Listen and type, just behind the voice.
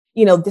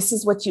this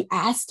is what you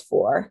asked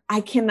for.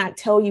 I cannot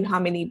tell you how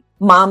many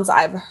moms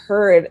I've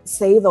heard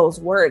say those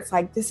words,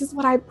 like, this is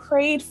what I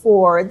prayed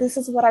for. This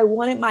is what I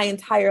wanted my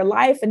entire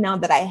life. And now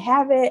that I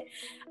have it,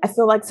 I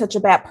feel like such a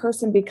bad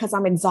person because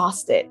I'm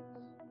exhausted.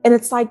 And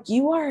it's like,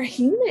 you are a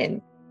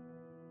human.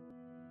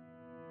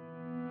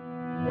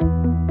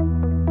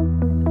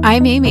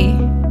 I'm Amy.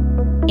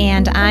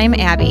 And I'm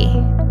Abby.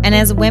 And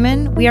as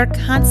women, we are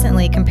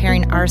constantly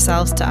comparing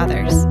ourselves to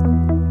others.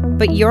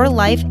 But your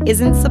life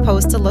isn't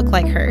supposed to look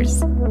like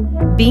hers.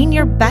 Being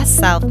your best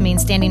self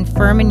means standing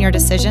firm in your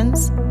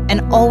decisions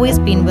and always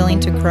being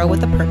willing to grow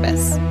with a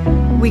purpose.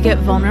 We get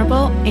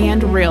vulnerable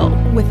and real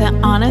with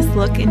an honest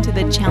look into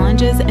the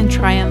challenges and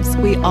triumphs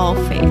we all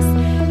face.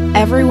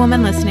 Every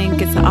woman listening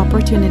gets the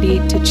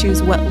opportunity to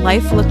choose what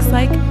life looks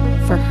like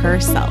for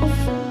herself.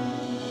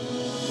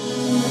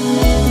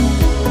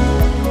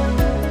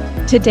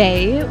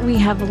 Today, we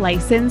have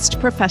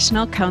licensed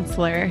professional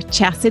counselor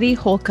Chastity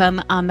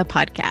Holcomb on the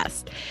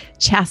podcast.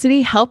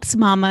 Chastity helps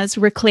mamas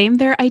reclaim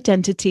their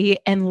identity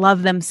and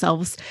love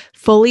themselves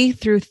fully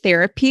through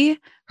therapy,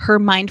 her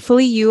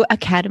Mindfully You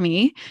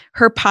Academy,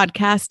 her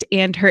podcast,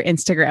 and her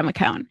Instagram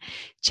account.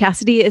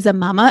 Chastity is a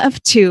mama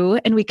of two,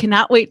 and we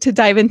cannot wait to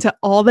dive into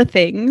all the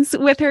things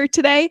with her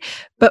today.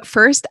 But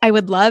first, I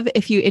would love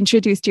if you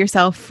introduced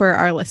yourself for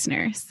our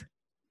listeners.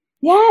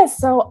 Yeah,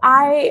 so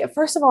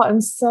first of all, I'm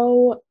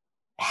so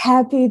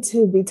happy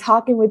to be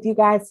talking with you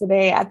guys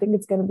today. I think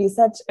it's going to be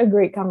such a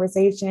great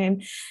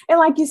conversation. And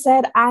like you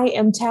said, I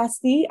am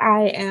Chastity.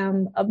 I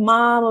am a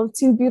mom of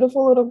two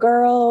beautiful little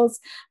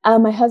girls.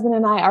 My husband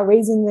and I are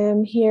raising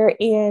them here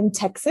in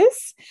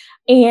Texas.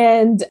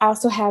 And I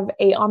also have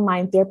an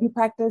online therapy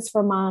practice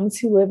for moms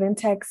who live in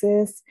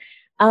Texas.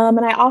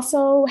 And I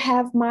also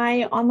have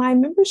my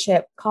online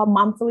membership called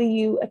Mindfully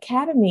You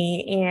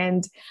Academy.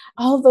 And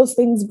all of those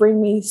things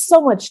bring me so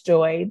much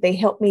joy. They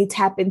help me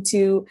tap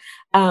into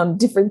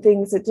different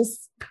things that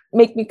just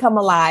make me come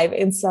alive.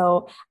 And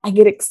so I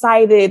get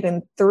excited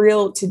and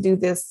thrilled to do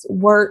this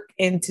work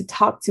and to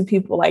talk to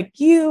people like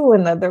you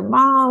and other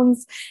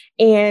moms.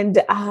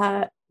 And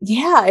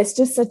it's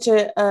just such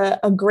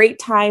a great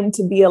time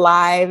to be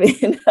alive,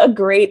 and a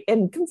great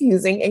and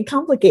confusing and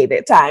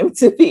complicated time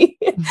to be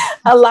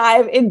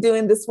alive and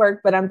doing this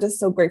work. But I'm just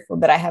so grateful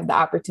that I have the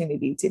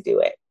opportunity to do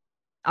it.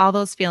 All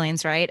those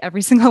feelings, right?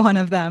 Every single one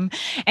of them.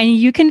 And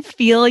you can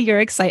feel your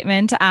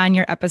excitement on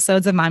your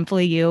episodes of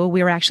Mindfully You.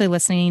 We were actually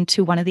listening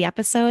to one of the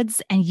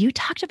episodes, and you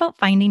talked about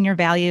finding your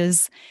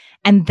values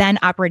and then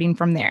operating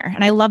from there.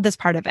 And I love this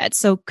part of it.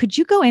 So could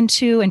you go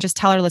into and just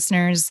tell our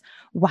listeners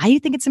why you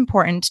think it's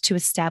important to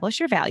establish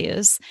your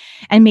values,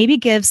 and maybe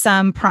give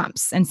some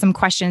prompts and some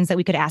questions that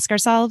we could ask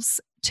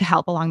ourselves to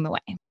help along the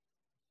way?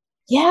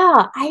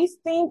 Yeah, I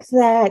think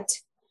that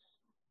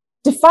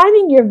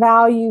defining your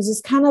values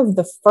is kind of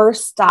the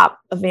first stop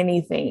of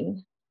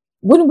anything.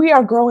 When we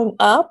are growing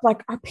up,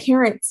 like, our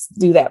parents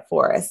do that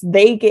for us.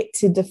 They get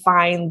to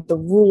define the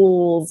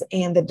rules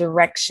and the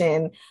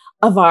direction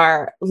of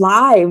our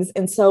lives.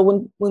 And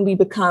so when we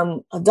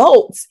become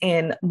adults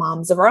and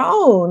moms of our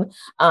own,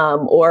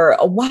 or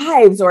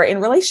wives, or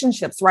in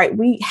relationships, right,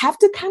 we have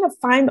to kind of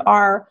find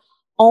our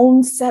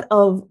own set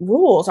of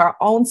rules, our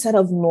own set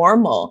of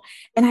normal.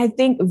 And I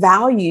think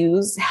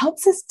values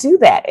helps us do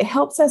that. It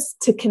helps us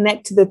to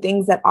connect to the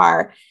things that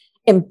are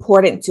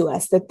important to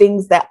us, the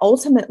things that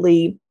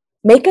ultimately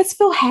make us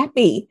feel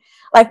happy.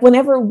 Like,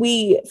 whenever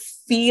we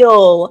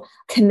feel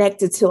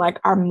connected to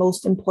like our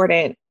most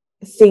important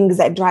things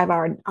that drive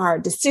our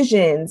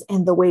decisions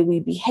and the way we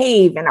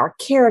behave and our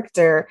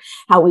character,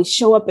 how we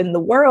show up in the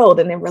world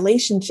and in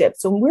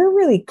relationships, when we're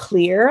really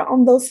clear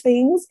on those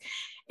things,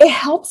 it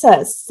helps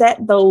us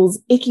set those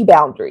icky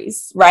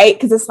boundaries, right?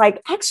 Because it's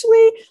like,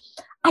 actually,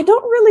 I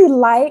don't really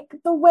like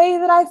the way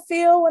that I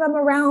feel when I'm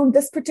around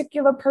this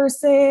particular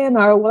person,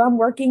 or when I'm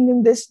working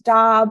in this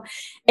job.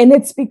 And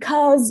it's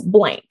because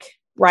blank,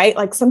 right?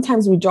 Like,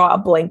 sometimes we draw a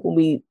blank when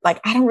we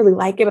I don't really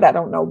like it, but I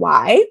don't know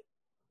why.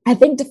 I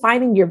think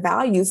defining your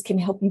values can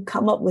help you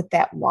come up with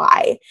that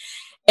why.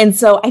 And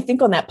so I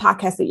think on that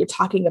podcast that you're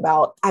talking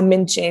about, I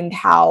mentioned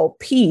how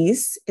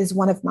peace is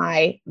one of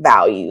my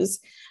values.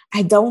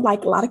 I don't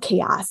like a lot of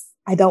chaos.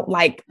 I don't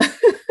like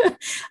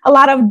a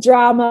lot of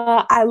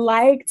drama. I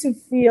like to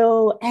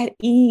feel at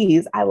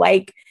ease. I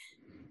like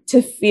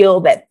to feel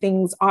that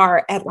things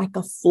are at like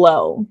a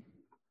flow.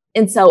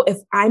 And so if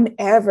I'm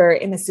ever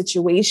in a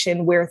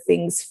situation where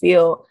things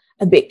feel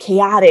a bit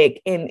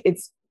chaotic and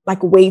it's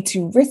like way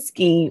too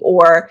risky,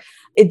 or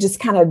it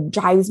just kind of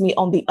drives me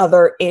on the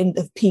other end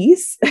of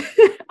peace,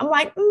 I'm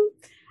like,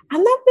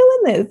 I'm not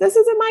feeling this. This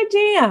isn't my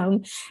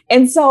jam.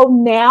 And so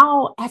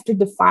now, after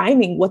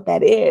defining what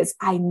that is,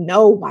 I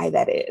know why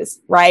that is,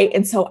 right?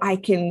 And so I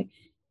can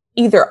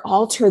either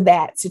alter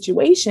that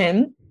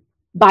situation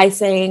by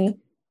saying,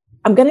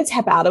 I'm going to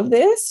tap out of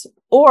this,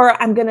 or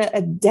I'm going to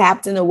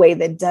adapt in a way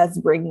that does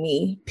bring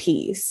me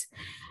peace.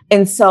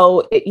 And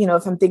so,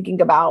 if I'm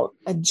thinking about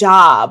a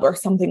job or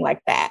something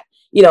like that,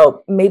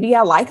 maybe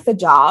I like the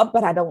job,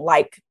 but I don't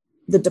like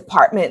the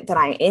department that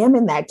I am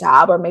in that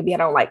job, or maybe I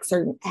don't like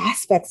certain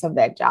aspects of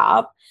that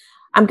job.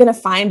 I'm going to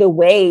find a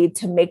way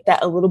to make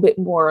that a little bit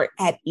more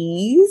at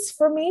ease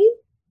for me.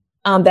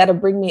 That'll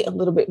bring me a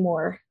little bit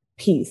more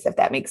peace, if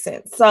that makes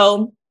sense.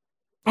 So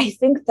I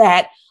think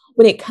that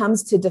when it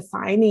comes to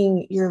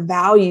defining your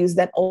values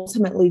that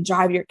ultimately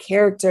drive your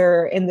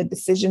character and the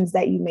decisions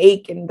that you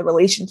make and the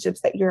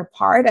relationships that you're a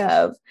part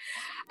of,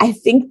 I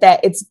think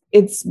that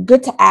it's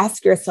good to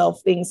ask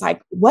yourself things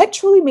like, what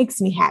truly makes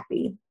me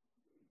happy?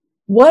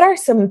 What are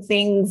some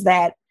things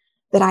that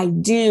I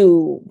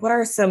do? What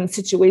are some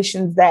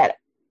situations that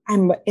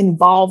I'm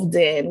involved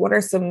in? What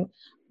are some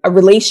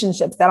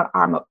relationships that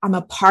I'm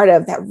a part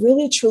of that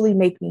really truly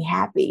make me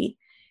happy?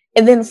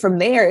 And then from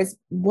there is,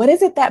 what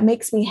is it that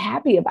makes me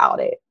happy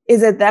about it?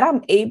 Is it that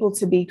I'm able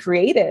to be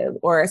creative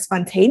or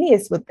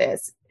spontaneous with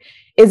this?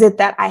 Is it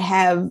that I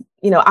have,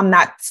 I'm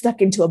not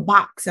stuck into a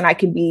box and I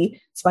can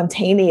be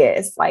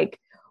spontaneous? Like,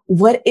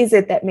 what is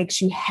it that makes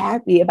you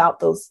happy about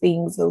those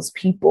things, those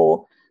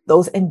people,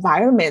 those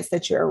environments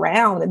that you're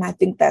around? And I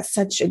think that's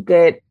such a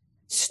good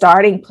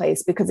starting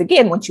place, because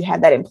again, once you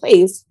have that in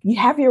place, you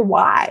have your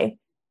why.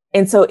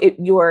 And so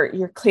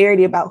your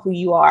clarity about who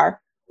you are,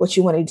 what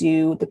you want to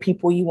do, the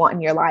people you want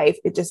in your life,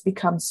 it just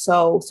becomes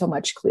so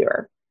much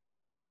clearer.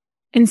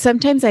 And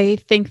sometimes I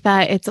think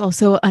that it's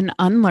also an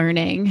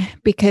unlearning,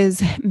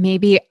 because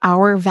maybe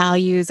our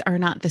values are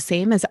not the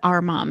same as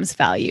our mom's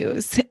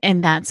values,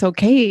 and that's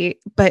okay.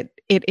 But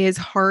it is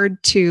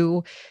hard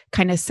to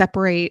kind of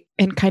separate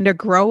and kind of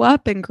grow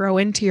up and grow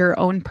into your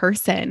own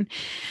person.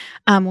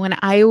 When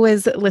I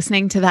was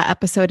listening to that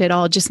episode, it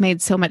all just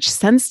made so much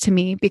sense to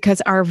me,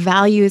 because our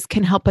values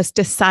can help us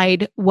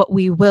decide what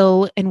we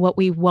will and what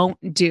we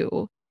won't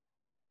do.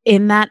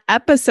 In that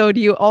episode,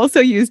 you also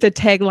used a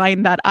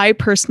tagline that I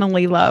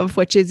personally love,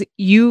 which is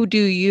 "You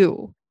do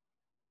you."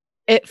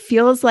 It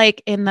feels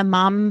like in the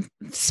mom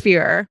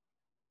sphere,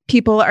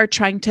 people are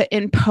trying to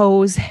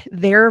impose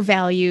their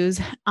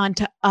values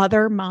onto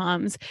other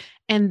moms.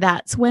 And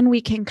that's when we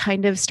can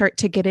kind of start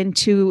to get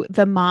into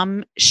the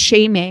mom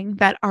shaming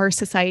that our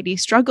society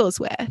struggles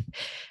with.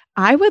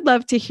 I would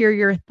love to hear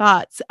your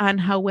thoughts on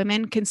how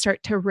women can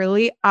start to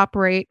really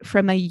operate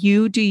from a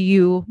 "you do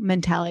you"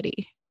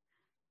 mentality.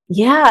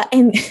 Yeah.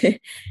 And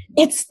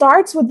it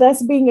starts with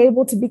us being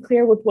able to be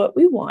clear with what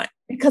we want,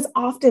 because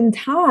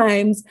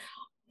oftentimes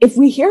if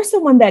we hear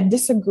someone that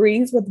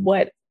disagrees with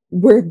what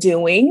we're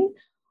doing,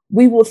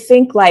 we will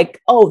think like,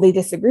 oh, they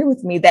disagree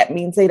with me. That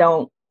means they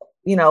don't,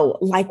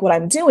 like what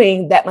I'm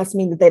doing. That must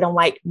mean that they don't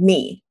like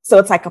me. So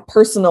it's like a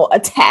personal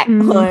attack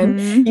on,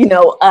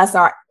 us,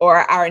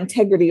 our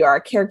integrity or our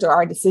character, or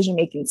our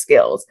decision-making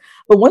skills.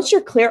 But once you're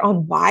clear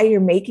on why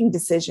you're making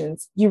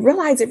decisions, you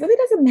realize it really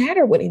doesn't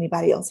matter what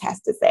anybody else has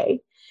to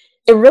say.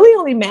 It really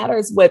only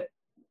matters what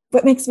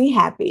makes me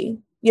happy.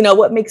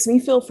 What makes me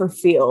feel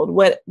fulfilled,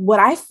 what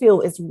I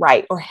feel is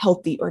right or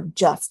healthy or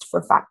just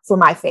for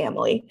my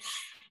family.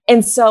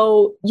 And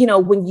so,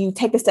 when you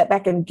take a step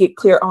back and get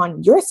clear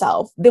on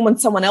yourself, then when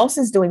someone else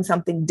is doing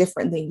something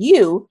different than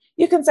you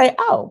can say,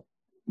 oh,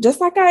 just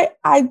like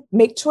I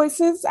make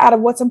choices out of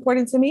what's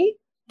important to me,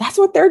 that's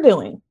what they're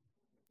doing.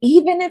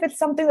 Even if it's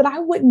something that I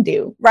wouldn't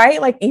do,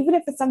 right? Like, even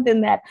if it's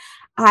something that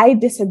I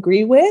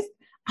disagree with,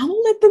 I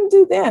won't let them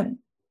do them.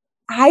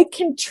 I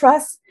can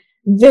trust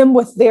them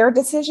with their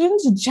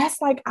decisions,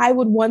 just like I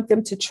would want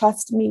them to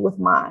trust me with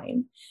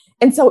mine.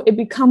 And so it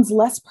becomes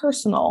less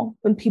personal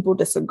when people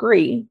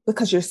disagree,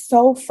 because you're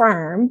so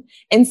firm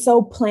and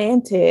so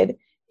planted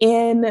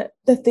in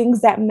the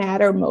things that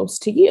matter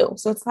most to you.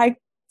 So it's like,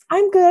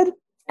 I'm good.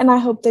 And I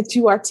hope that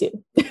you are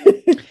too.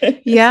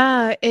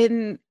 Yeah.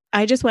 And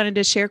I just wanted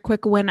to share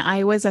quick, when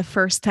I was a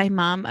first-time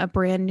mom, a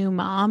brand new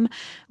mom,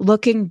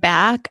 looking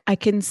back, I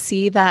can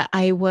see that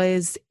I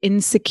was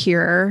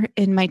insecure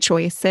in my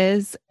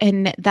choices,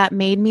 and that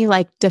made me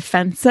like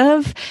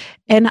defensive.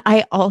 And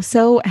I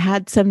also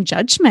had some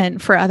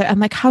judgment for I'm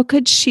like, how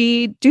could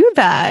she do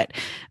that?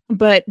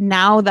 But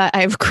now that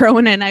I've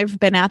grown and I've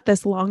been at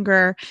this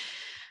longer,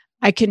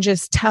 I can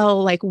just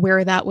tell like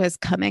where that was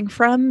coming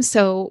from.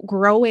 So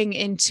growing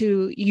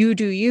into "you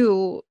do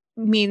you"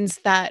 means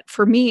that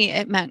for me,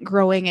 it meant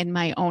growing in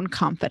my own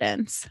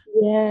confidence.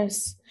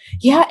 Yes.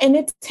 Yeah. And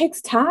it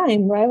takes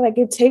time, right? Like,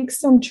 it takes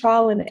some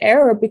trial and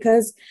error,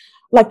 because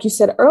like you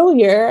said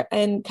earlier,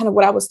 and kind of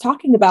what I was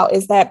talking about,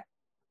 is that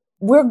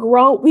we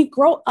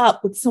grow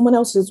up with someone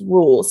else's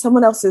rules,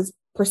 someone else's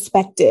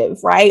perspective,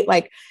 right?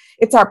 Like,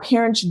 it's our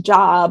parents'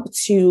 job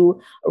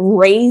to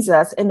raise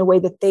us in a way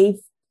that they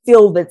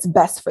feel that's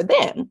best for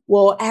them.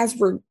 Well, as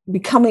we're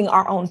becoming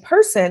our own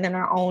person and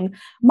our own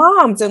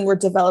moms, and we're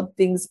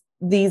developing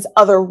these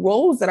other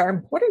roles that are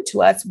important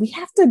to us, we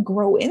have to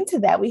grow into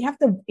that. We have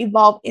to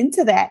evolve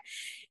into that.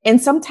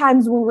 And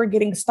sometimes when we're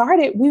getting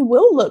started, we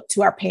will look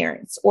to our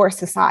parents or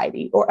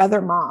society or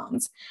other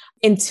moms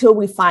until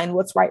we find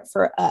what's right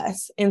for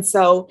us. And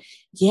so,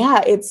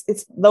 yeah, it's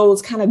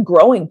those kind of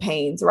growing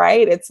pains,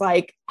 right? It's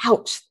like,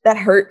 ouch, that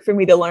hurt for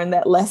me to learn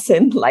that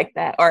lesson like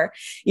that. Or,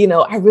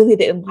 I really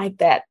didn't like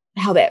that,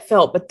 how that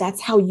felt, but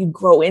that's how you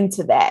grow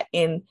into that.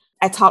 And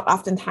I talk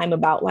oftentimes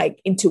about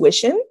like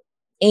intuition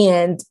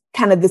and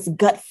kind of this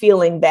gut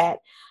feeling that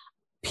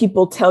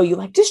people tell you,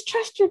 like, just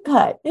trust your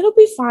gut. It'll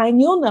be fine.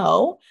 You'll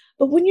know.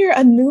 But when you're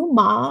a new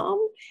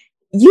mom,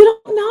 you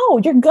don't know.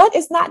 Your gut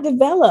is not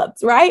developed,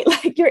 right?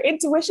 Like your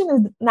intuition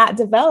is not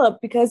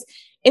developed because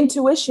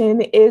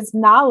intuition is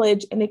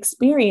knowledge and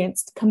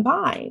experience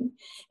combined.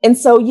 And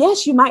so,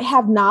 yes, you might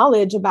have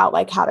knowledge about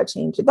like how to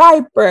change a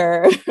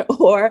diaper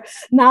or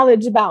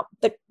knowledge about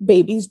the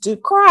babies do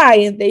cry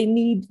and they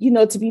need,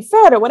 to be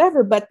fed or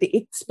whatever. But the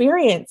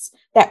experience,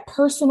 that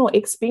personal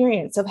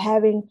experience of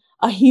having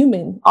a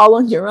human all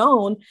on your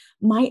own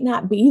might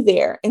not be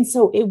there. And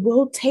so it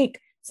will take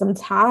some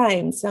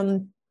time,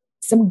 some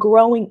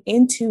growing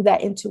into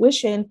that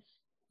intuition,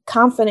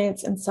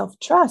 confidence, and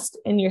self-trust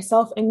in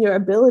yourself and your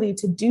ability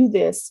to do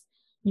this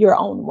your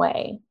own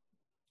way.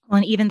 Well,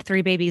 and even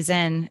 3 babies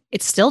in,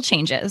 it still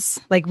changes.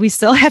 Like we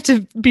still have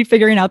to be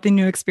figuring out the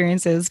new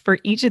experiences for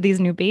each of these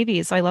new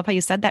babies. So I love how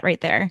you said that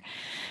right there.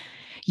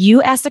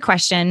 You asked a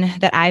question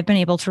that I've been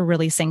able to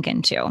really sink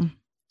into.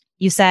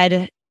 You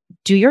said,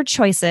 do your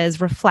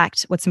choices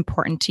reflect what's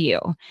important to you?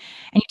 And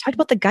you talked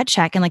about the gut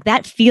check, and like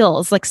that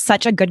feels like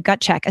such a good gut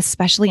check,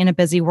 especially in a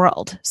busy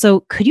world. So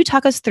could you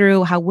talk us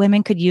through how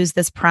women could use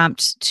this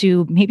prompt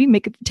to maybe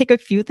take a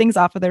few things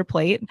off of their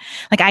plate?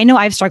 Like I know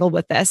I've struggled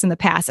with this in the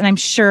past, and I'm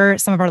sure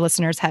some of our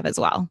listeners have as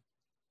well.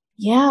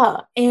 Yeah.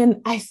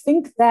 And I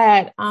think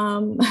that, I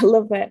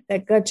love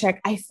that gut check.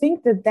 I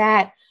think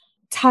that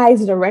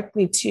ties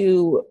directly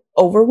to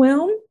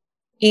overwhelm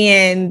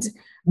and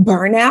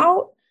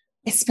burnout.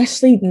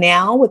 Especially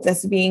now with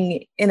us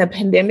being in a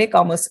pandemic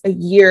almost a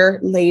year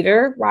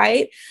later,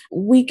 right?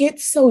 We get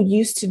so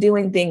used to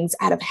doing things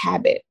out of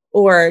habit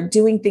or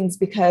doing things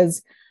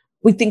because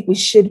we think we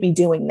should be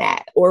doing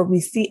that, or we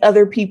see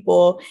other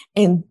people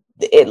and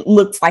it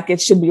looks like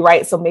it should be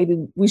right. So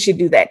maybe we should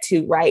do that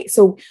too, right?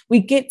 So we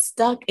get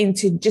stuck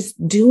into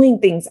just doing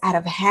things out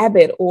of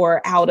habit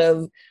or out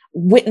of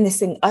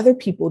witnessing other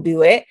people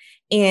do it.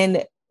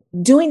 And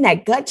doing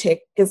that gut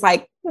check is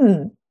like,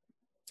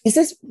 is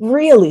this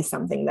really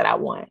something that I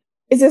want?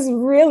 Is this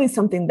really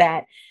something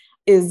that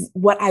is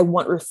what I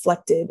want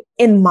reflected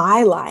in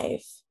my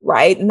life,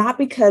 right? Not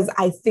because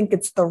I think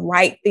it's the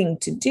right thing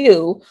to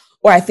do,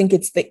 or I think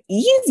it's the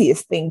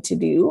easiest thing to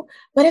do,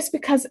 but it's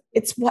because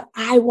it's what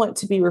I want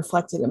to be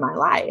reflected in my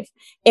life.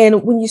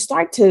 And when you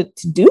start to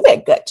do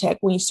that gut check,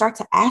 when you start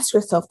to ask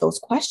yourself those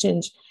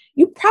questions,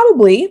 you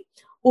probably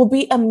will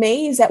be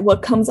amazed at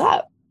what comes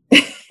up.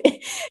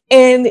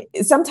 And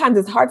sometimes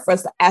it's hard for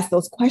us to ask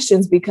those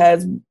questions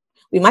because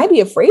we might be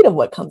afraid of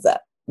what comes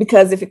up,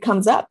 because if it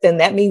comes up, then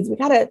that means we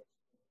got to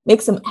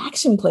make some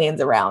action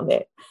plans around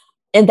it.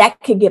 And that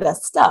could get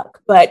us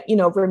stuck. But,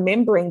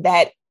 remembering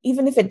that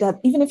even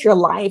if your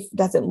life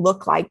doesn't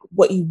look like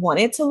what you want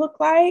it to look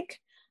like,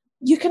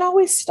 you can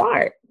always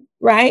start,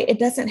 right? It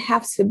doesn't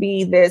have to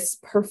be this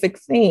perfect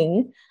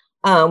thing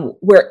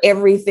where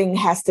everything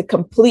has to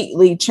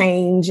completely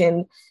change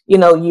and,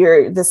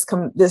 you're this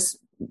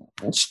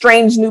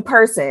strange new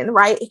person,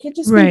 right? It could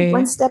just be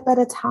one step at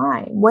a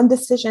time, one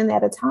decision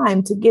at a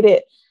time to get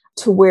it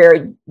to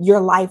where your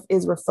life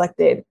is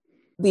reflected.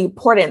 The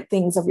important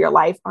things of your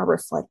life are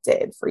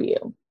reflected for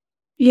you.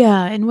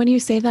 Yeah. And when you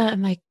say that,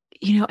 I'm like,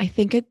 I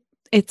think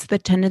it's the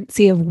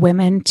tendency of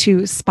women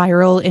to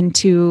spiral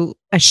into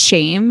a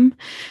shame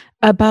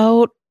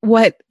about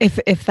what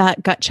if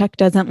that gut check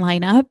doesn't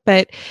line up,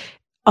 but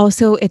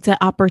also it's an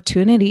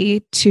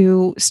opportunity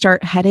to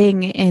start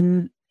heading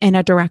in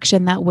a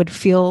direction that would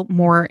feel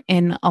more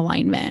in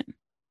alignment.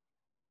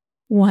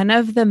 One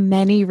of the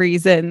many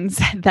reasons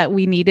that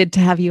we needed to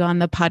have you on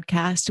the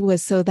podcast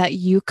was so that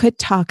you could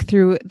talk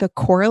through the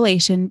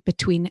correlation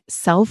between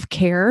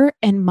self-care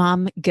and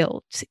mom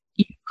guilt.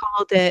 You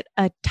called it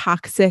a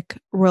toxic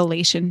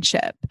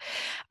relationship.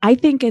 I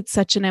think it's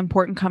such an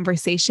important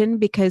conversation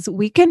because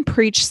we can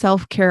preach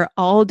self-care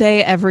all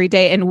day, every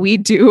day, and we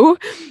do.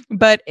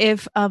 But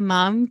if a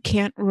mom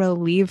can't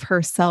relieve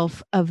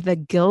herself of the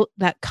guilt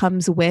that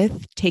comes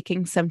with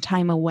taking some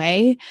time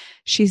away,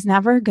 she's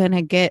never going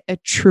to get a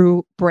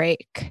true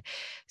break.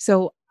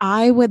 So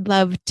I would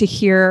love to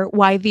hear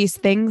why these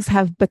things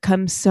have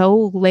become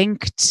so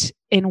linked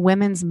in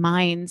women's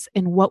minds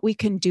and what we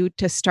can do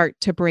to start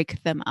to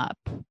break them up.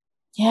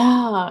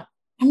 Yeah.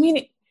 I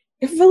mean,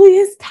 it really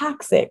is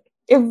toxic.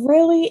 It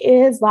really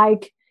is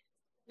like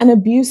an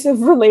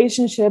abusive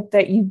relationship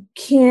that you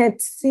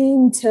can't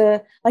seem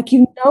to, like,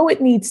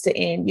 it needs to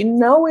end.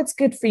 It's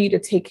good for you to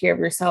take care of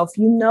yourself.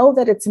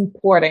 That it's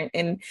important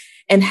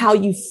and how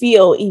you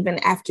feel even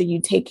after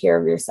you take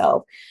care of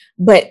yourself.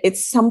 But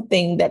it's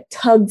something that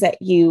tugs at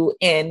you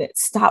and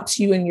stops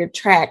you in your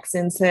tracks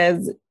and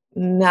says,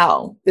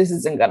 no, this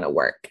isn't going to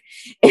work.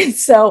 And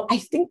so I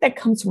think that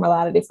comes from a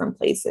lot of different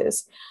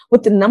places,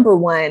 with the number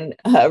one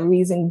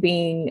reason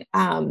being,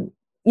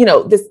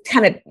 this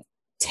kind of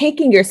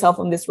taking yourself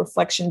on this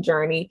reflection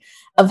journey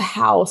of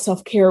how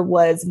self-care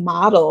was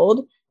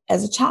modeled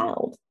as a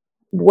child.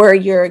 Were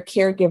your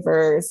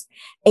caregivers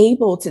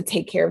able to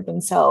take care of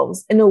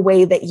themselves in a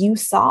way that you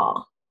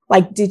saw?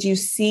 Like, did you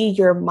see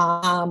your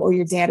mom or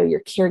your dad or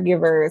your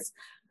caregivers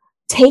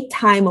take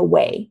time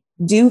away,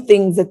 do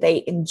things that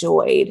they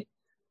enjoyed,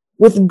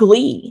 with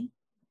glee?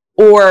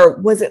 Or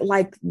was it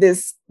like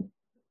this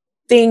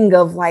thing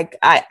of like,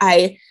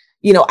 I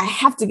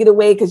have to get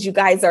away because you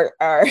guys are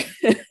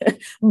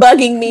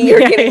bugging me or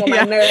getting on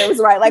my nerves,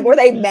 right? Like, were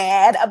they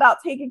mad about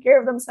taking care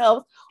of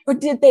themselves? Or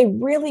did they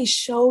really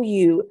show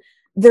you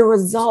the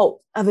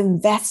result of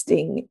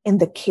investing in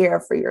the care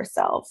for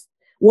yourself?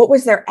 What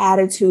was their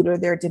attitude or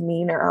their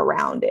demeanor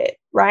around it,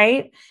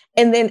 right?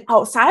 And then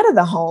outside of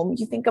the home,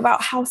 you think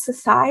about how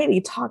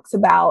society talks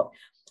about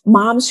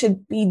moms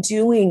should be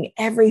doing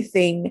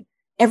everything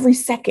every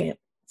second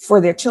for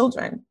their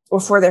children or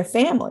for their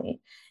family.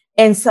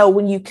 And so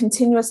when you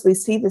continuously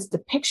see this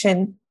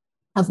depiction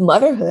of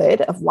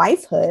motherhood, of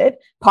wifehood,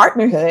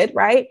 partnerhood,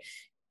 right,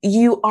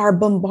 you are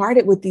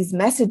bombarded with these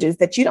messages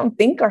that you don't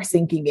think are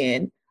sinking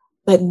in,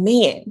 but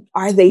man,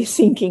 are they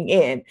sinking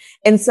in?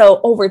 And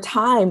so over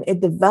time,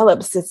 it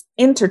develops this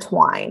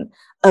intertwine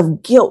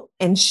of guilt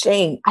and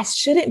shame. I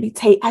shouldn't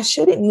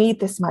need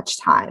this much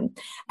time.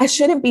 I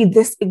shouldn't be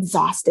this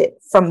exhausted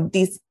from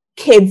these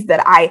kids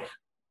that I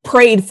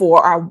prayed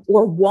for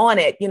or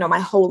wanted, my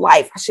whole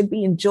life. I should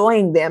be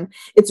enjoying them.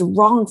 It's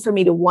wrong for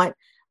me to want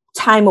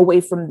time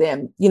away from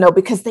them,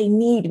 because they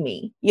need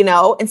me,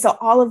 And so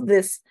all of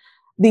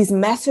these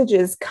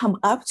messages come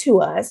up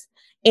to us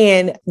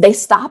and they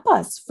stop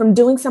us from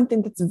doing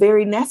something that's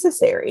very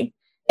necessary.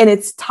 And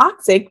it's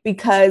toxic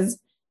because,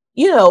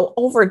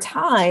 over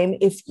time,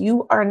 if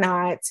you are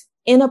not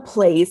in a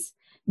place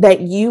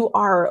that you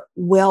are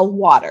well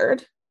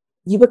watered,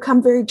 you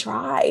become very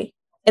dry.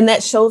 And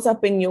that shows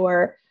up in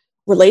your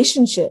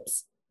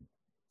relationships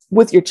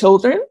with your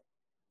children,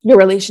 your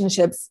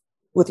relationships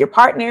with your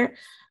partner,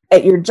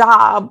 at your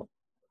job,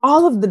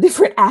 all of the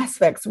different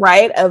aspects,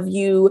 right, of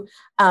you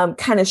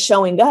kind of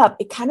showing up.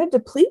 It kind of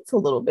depletes a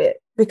little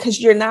bit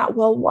because you're not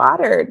well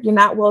watered, you're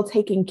not well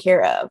taken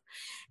care of.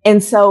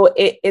 And so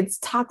it's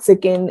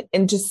toxic in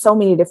just so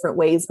many different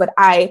ways. But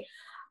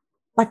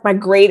my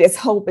greatest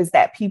hope is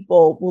that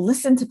people will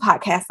listen to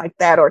podcasts like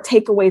that or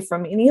take away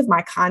from any of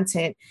my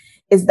content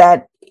is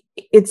that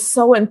it's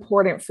so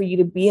important for you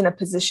to be in a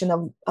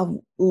position of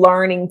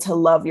learning to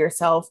love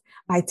yourself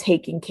by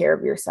taking care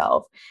of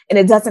yourself. And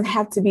it doesn't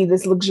have to be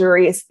this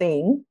luxurious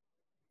thing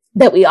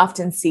that we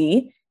often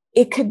see.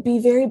 It could be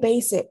very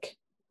basic.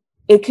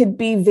 It could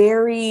be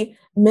very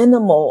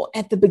minimal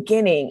at the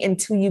beginning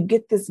until you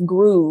get this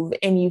groove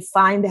and you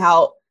find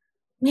out,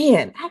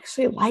 man, I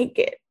actually like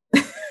it.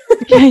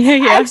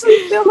 I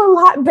actually feel a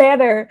lot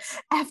better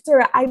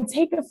after I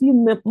take a few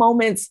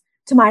moments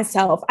to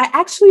myself. I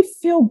actually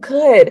feel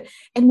good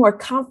and more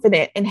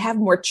confident and have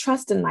more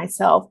trust in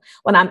myself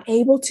when I'm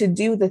able to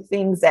do the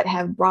things that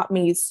have brought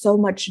me so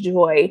much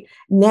joy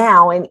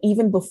now and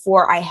even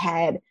before I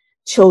had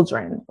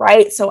children,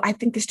 right? So I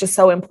think it's just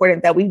so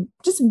important that we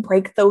just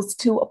break those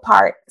two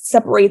apart,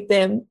 separate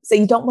them, so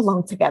you don't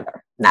belong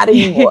together, not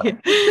anymore.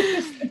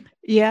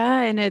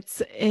 Yeah,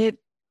 and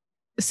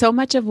so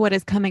much of what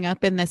is coming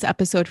up in this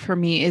episode for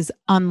me is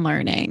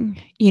unlearning,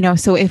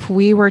 so if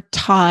we were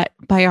taught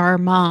by our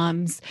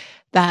moms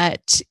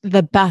that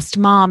the best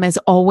mom is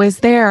always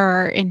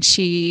there and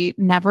she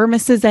never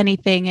misses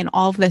anything and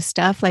all of this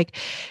stuff, like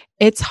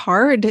it's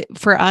hard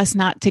for us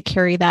not to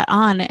carry that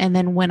on. And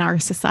then when our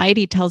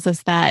society tells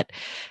us that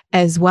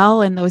as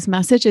well, and those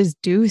messages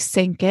do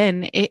sink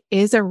in, it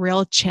is a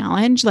real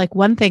challenge. Like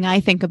one thing I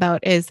think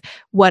about is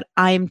what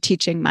I'm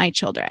teaching my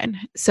children.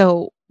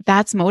 So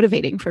that's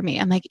motivating for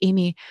me. I'm like,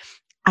 Amy,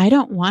 I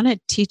don't want to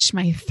teach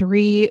my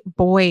 3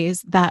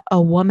 boys that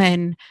a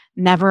woman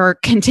never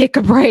can take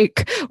a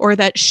break or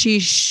that she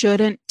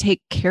shouldn't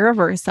take care of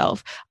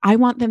herself. I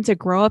want them to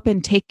grow up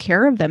and take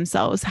care of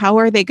themselves. How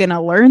are they going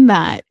to learn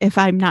that if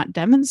I'm not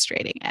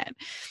demonstrating it?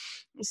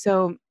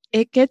 So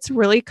it gets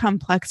really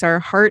complex. Our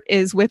heart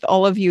is with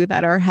all of you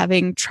that are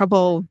having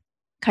trouble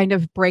kind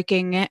of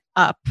breaking it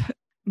up,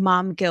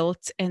 mom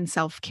guilt and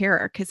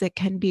self-care, because it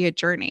can be a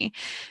journey.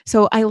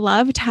 So I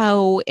loved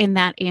how in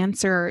that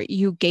answer,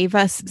 you gave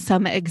us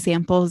some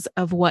examples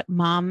of what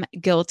mom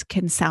guilt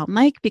can sound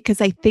like,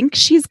 because I think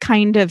she's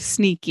kind of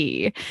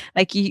sneaky.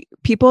 Like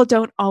people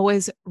don't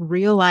always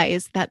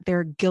realize that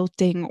they're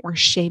guilting or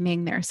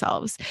shaming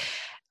themselves.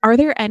 Are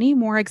there any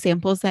more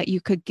examples that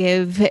you could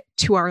give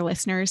to our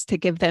listeners to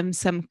give them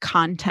some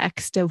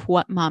context of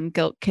what mom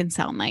guilt can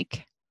sound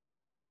like?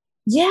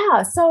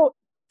 Yeah. So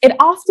it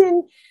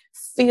often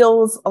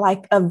feels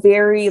like a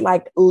very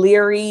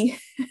leery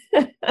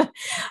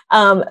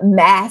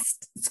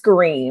masked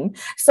scream.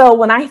 So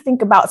when I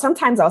think about,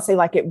 sometimes I'll say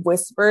it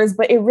whispers,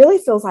 but it really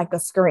feels like a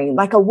scream.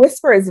 Like a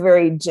whisper is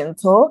very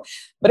gentle,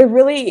 but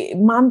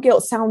mom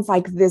guilt sounds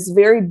like this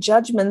very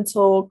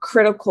judgmental,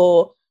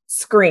 critical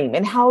scream.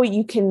 And how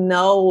you can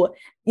know,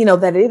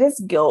 that it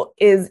is guilt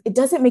is it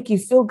doesn't make you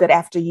feel good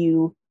after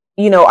you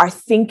are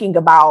thinking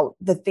about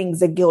the things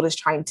that guilt is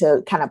trying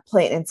to kind of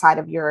plant inside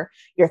of your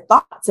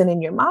thoughts and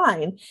in your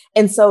mind.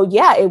 And so,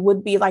 yeah, it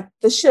would be like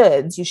the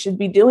shoulds. You should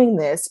be doing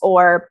this,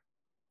 or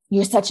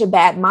you're such a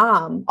bad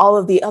mom. All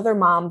of the other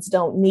moms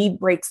don't need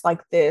breaks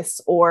like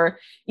this, or,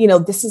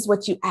 this is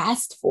what you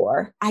asked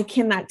for. I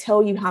cannot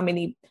tell you how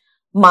many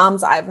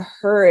moms I've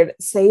heard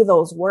say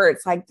those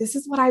words, like, this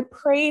is what I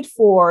prayed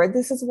for.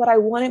 This is what I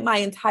wanted my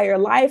entire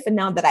life. And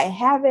now that I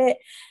have it,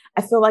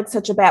 I feel like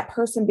such a bad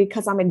person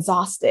because I'm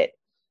exhausted.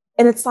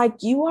 And it's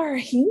like, you are a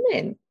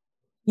human.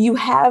 You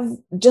have,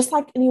 just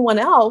like anyone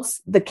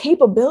else, the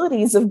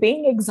capabilities of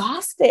being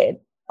exhausted,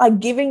 like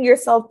giving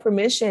yourself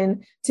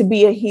permission to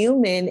be a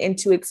human and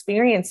to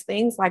experience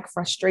things like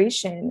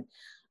frustration,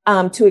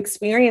 to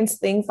experience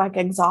things like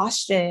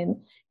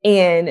exhaustion,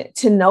 and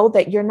to know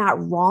that you're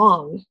not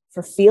wrong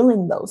for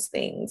feeling those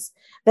things,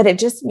 that it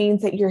just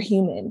means that you're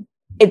human.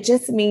 It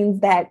just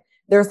means that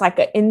there's like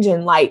an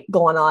engine light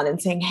going on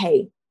and saying,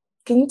 hey,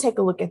 can you take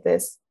a look at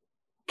this?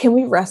 Can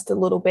we rest a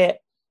little bit?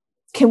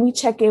 Can we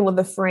check in with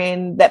a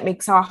friend that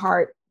makes our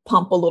heart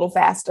pump a little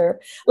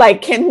faster?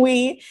 Like, can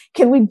we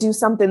do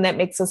something that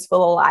makes us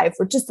feel alive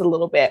for just a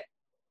little bit?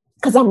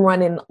 Because I'm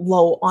running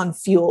low on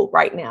fuel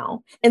right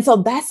now. And so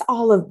that's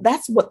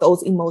what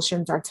those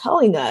emotions are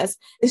telling us.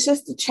 It's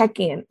just to check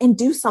in and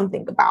do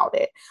something about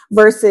it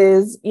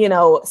versus,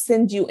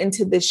 send you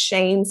into this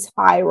shame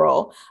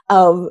spiral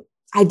of,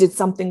 I did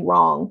something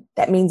wrong.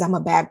 That means I'm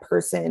a bad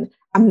person.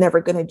 I'm never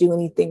going to do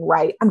anything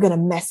right. I'm going to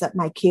mess up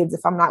my kids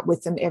if I'm not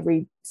with them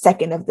every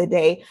second of the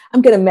day.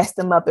 I'm going to mess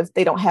them up if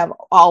they don't have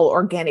all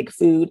organic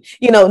food.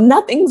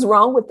 Nothing's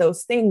wrong with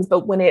those things.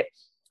 But when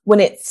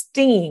it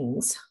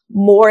stings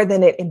more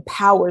than it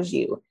empowers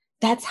you,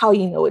 that's how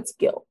you know it's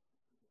guilt.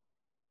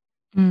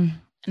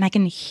 And I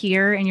can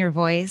hear in your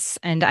voice,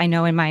 and I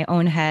know in my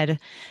own head,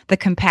 the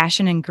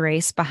compassion and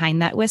grace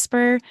behind that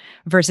whisper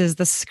versus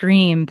the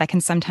scream that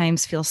can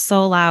sometimes feel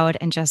so loud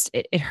and just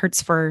it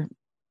hurts for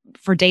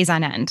days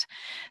on end.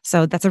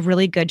 So that's a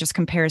really good just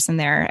comparison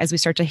there as we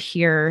start to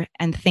hear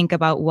and think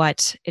about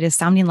what it is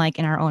sounding like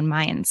in our own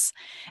minds.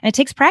 And it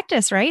takes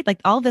practice, right?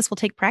 Like all of this will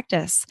take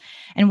practice.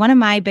 And one of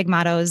my big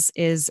mottos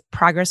is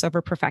progress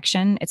over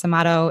perfection. It's a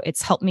motto.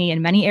 It's helped me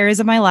in many areas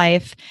of my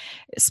life,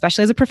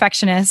 especially as a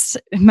perfectionist.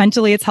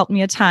 Mentally, it's helped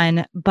me a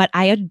ton, but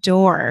I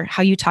adore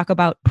how you talk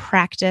about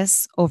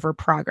practice over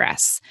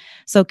progress.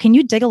 So can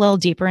you dig a little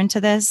deeper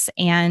into this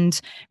and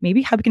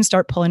maybe how we can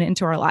start pulling it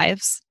into our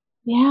lives?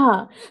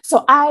 Yeah.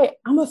 So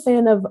I'm a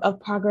fan of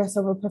progress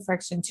over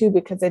perfection too,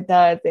 because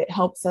it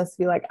helps us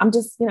be like, I'm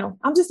just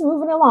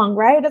moving along,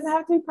 right? It doesn't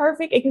have to be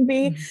perfect. It can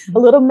be a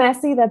little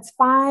messy. That's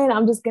fine.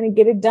 I'm just going to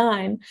get it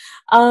done.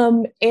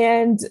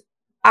 And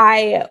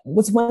I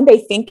was one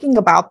day thinking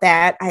about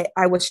that.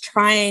 I was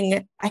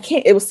trying,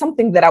 it was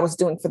something that I was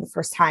doing for the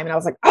first time. And I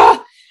was like,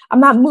 I'm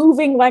not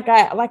moving like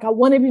I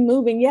want to be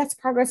moving. Yes,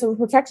 progress over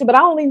perfection, but I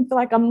don't even feel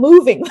like I'm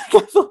moving. Like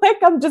I feel like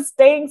I'm just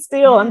staying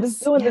still. I'm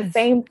just doing the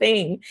same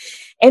thing.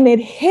 And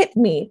it hit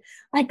me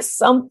like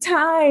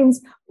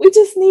sometimes we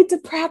just need to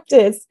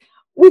practice.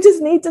 We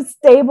just need to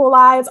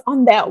stabilize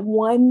on that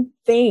one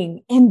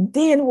thing. And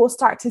then we'll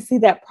start to see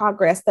that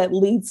progress that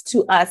leads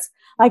to us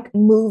like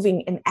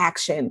moving in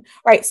action,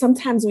 right?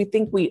 Sometimes we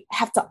think we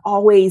have to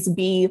always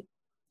be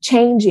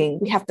changing.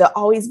 We have to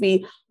always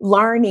be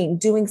learning,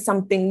 doing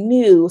something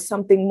new,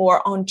 something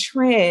more on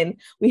trend.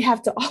 We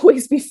have to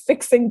always be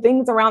fixing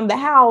things around the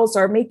house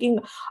or making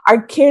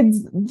our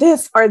kids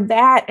this or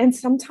that. And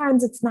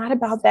sometimes it's not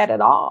about that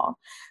at all.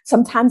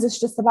 Sometimes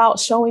it's just about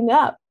showing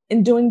up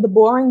and doing the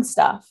boring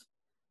stuff,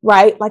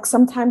 right? Like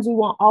sometimes we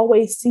won't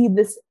always see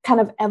this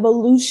kind of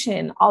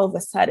evolution all of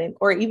a sudden,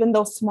 or even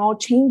those small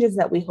changes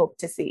that we hope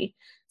to see.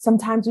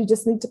 Sometimes we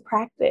just need to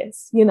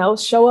practice,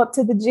 show up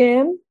to the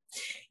gym.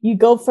 You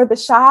go for the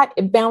shot,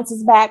 it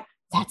bounces back.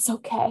 That's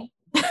okay.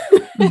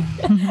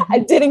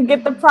 I didn't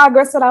get the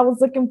progress that I was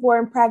looking for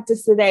in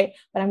practice today,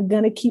 but I'm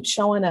going to keep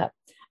showing up.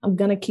 I'm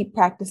going to keep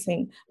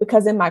practicing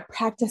because in my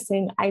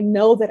practicing, I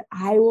know that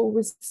I will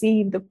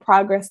receive the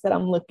progress that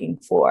I'm looking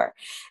for.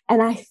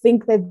 And I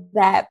think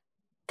that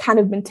kind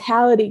of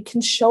mentality can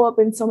show up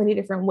in so many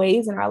different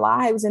ways in our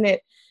lives. And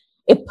it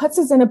puts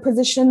us in a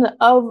position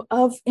of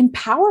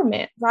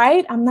empowerment,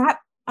 right? I'm not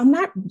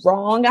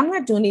wrong. I'm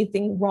not doing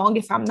anything wrong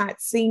if I'm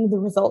not seeing the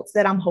results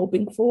that I'm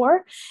hoping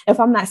for. If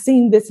I'm not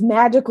seeing this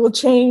magical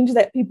change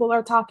that people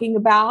are talking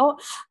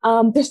about,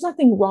 there's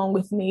nothing wrong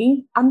with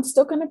me. I'm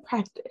still going to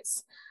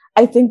practice.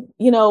 I think,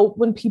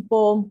 when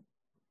people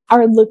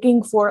are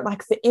looking for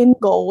like the end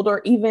goal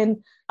or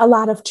even a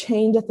lot of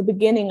change at the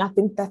beginning, I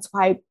think that's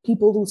why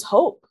people lose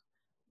hope.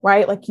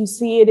 Right? Like you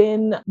see it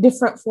in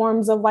different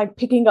forms of like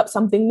picking up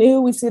something new.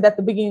 We see it at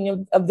the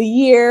beginning of the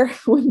year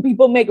when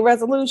people make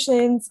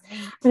resolutions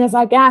and it's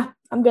like,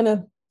 I'm going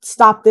to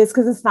stop this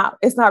because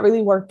it's not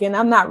really working.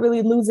 I'm not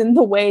really losing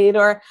the weight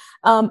or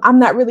I'm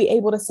not really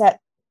able to set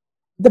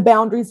the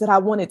boundaries that I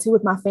wanted to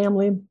with my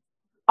family.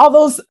 All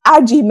those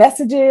IG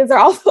messages or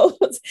all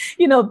those,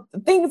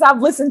 things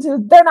I've listened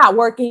to, they're not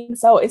working.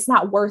 So it's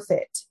not worth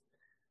it.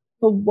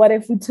 But what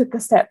if we took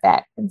a step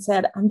back and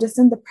said, I'm just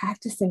in the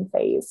practicing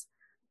phase.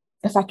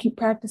 If I keep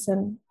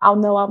practicing, I'll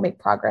know I'll make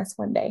progress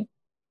one day.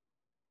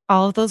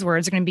 All of those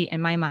words are going to be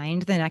in my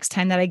mind the next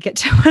time that I get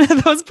to one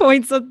of those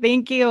points. So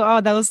thank you. Oh,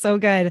 that was so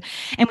good.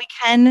 And we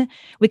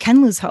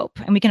can lose hope,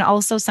 and we can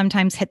also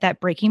sometimes hit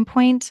that breaking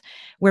point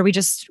where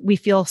we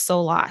feel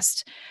so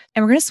lost.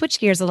 And we're going to switch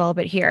gears a little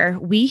bit here.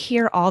 We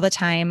hear all the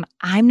time,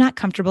 I'm not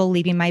comfortable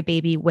leaving my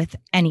baby with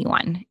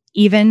anyone,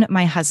 even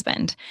my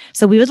husband.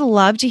 So we would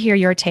love to hear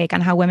your take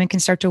on how women can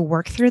start to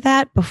work through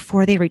that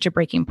before they reach a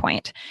breaking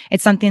point.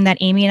 It's something that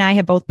Amy and I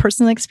have both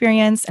personally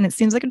experienced, and it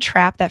seems like a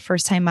trap that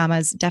first-time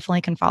mamas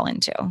definitely can fall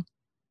into.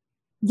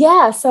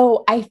 Yeah,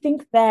 so I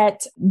think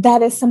that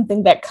is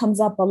something that comes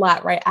up a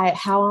lot, right?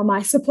 How am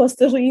I supposed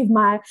to leave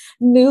my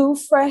new,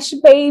 fresh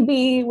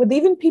baby with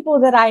even people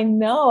that I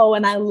know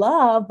and I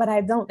love, but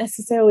I don't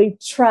necessarily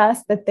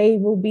trust that they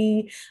will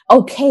be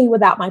okay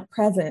without my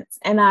presence?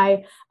 And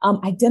I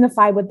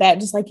identify with that,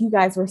 just like you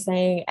guys were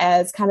saying,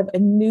 as kind of a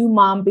new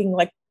mom being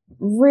like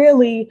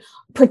really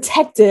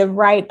protective,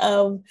 right,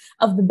 of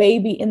the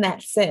baby in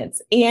that sense.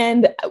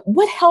 And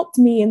what helped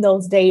me in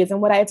those days,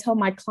 and what I tell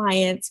my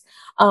clients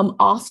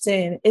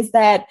often, is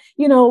that,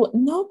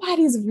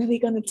 nobody's really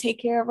going to take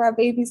care of our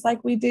babies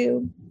like we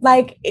do.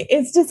 Like,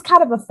 it's just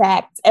kind of a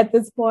fact at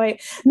this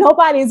point.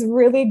 Nobody's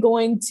really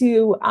going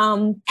to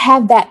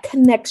have that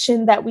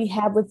connection that we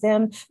have with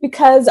them,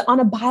 because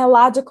on a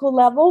biological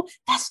level,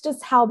 that's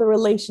just how the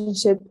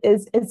relationship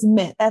is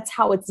meant. That's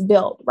how it's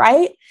built,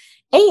 right?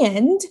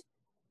 And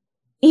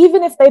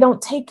even if they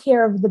don't take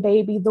care of the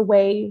baby the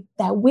way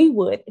that we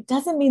would, it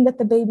doesn't mean that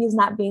the baby is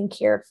not being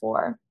cared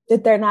for,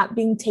 that they're not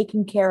being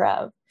taken care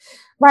of,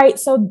 right?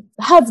 So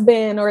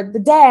husband or the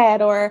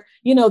dad, or,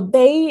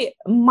 they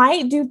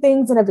might do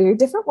things in a very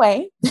different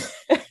way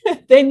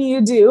than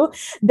you do.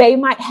 They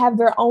might have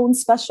their own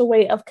special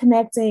way of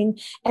connecting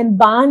and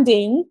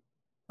bonding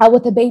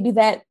with a baby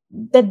that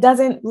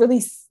doesn't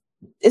really,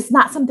 it's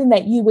not something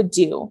that you would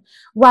do,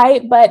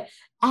 right? But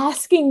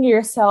asking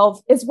yourself,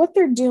 is what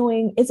they're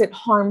doing, is it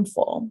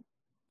harmful,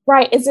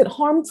 right? Is it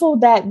harmful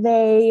that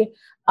they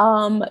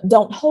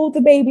don't hold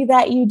the baby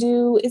that you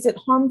do? Is it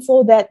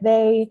harmful that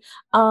they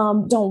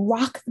don't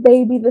rock the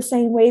baby the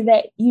same way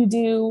that you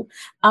do?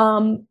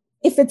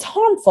 If it's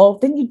harmful,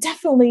 then you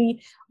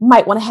definitely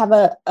might want to have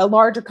a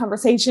larger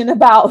conversation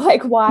about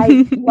like why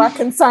you are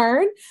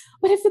concerned.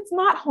 But if it's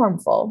not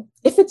harmful,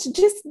 if it's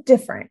just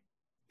different,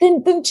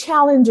 then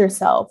challenge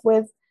yourself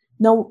with,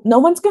 no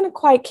one's going to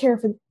quite care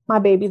for my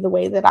baby the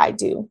way that I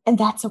do. And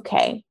that's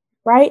okay,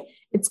 right?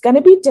 It's going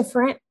to be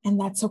different, and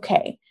that's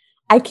okay.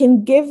 I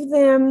can give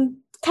them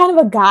kind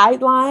of a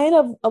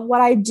guideline of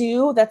what I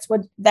do. That's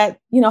what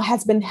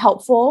has been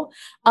helpful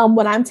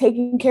when I'm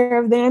taking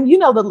care of them.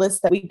 The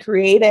list that we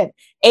create at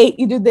 8,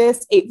 you do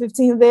this,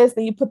 8:15 this,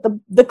 then you put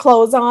the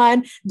clothes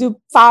on, do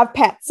 5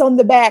 pats on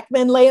the back,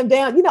 then lay them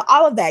down,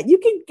 all of that. You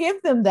can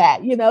give them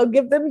that,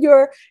 give them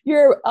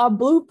your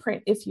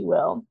blueprint, if you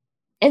will.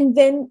 And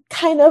then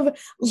kind of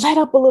let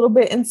up a little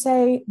bit and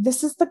say,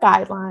 this is the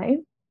guideline.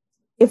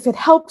 If it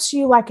helps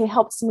you like it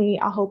helps me,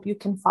 I hope you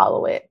can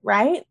follow it,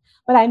 right?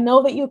 But I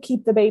know that you'll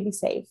keep the baby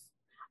safe.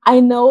 I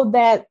know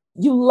that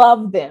you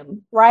love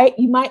them, right?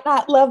 You might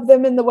not love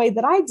them in the way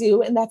that I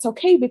do, and that's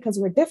okay because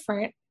we're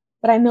different,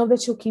 but I know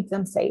that you'll keep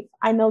them safe.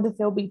 I know that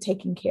they'll be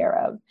taken care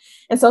of.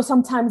 And so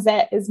sometimes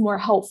that is more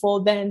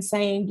helpful than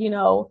saying,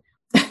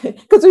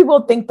 because we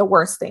will think the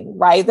worst thing,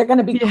 right? They're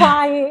going to be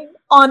crying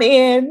on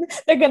end.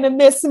 They're going to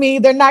miss me.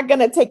 They're not going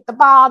to take the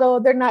bottle.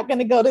 They're not going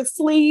to go to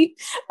sleep.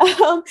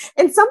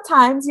 And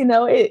sometimes,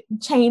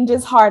 change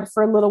is hard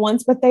for little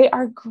ones, but they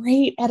are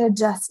great at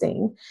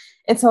adjusting.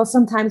 And so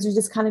sometimes we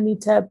just kind of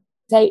need to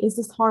say, is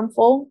this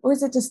harmful or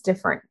is it just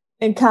different?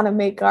 And kind of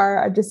make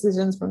our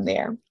decisions from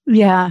there.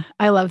 Yeah,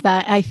 I love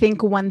that. I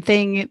think one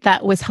thing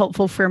that was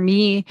helpful for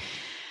me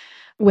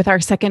with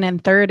our second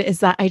and third is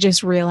that I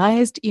just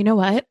realized, you know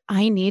what?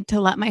 I need to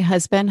let my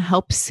husband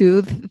help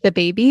soothe the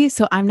baby.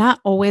 So I'm not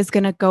always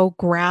going to go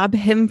grab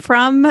him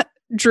from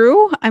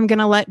Drew. I'm going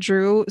to let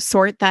Drew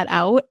sort that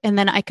out. And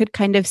then I could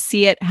kind of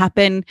see it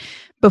happen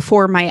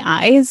before my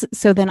eyes.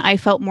 So then I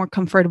felt more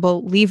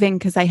comfortable leaving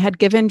because I had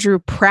given Drew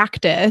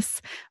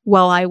practice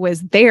while I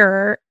was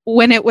there.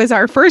 When it was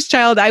our first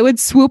child, I would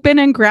swoop in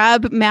and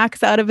grab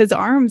Max out of his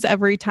arms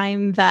every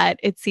time that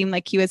it seemed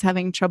like he was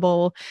having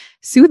trouble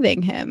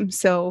soothing him.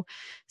 So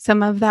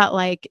some of that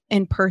like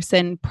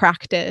in-person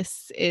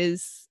practice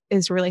is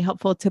really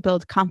helpful to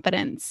build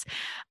confidence.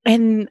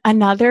 And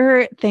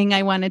another thing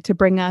I wanted to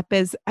bring up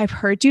is I've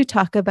heard you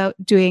talk about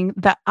doing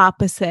the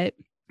opposite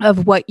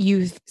of what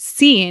you've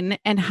seen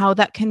and how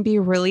that can be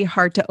really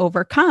hard to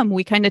overcome.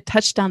 We kind of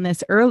touched on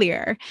this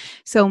earlier.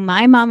 So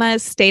my mama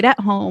stayed at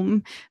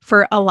home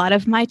for a lot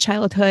of my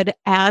childhood,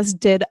 as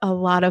did a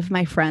lot of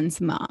my friends'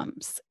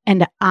 moms.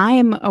 And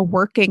I'm a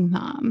working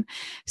mom.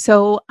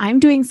 So I'm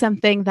doing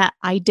something that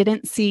I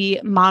didn't see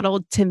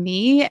modeled to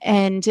me.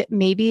 And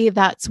maybe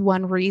that's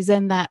one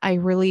reason that I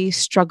really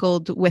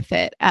struggled with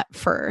it at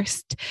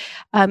first.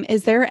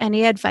 Is there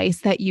any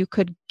advice that you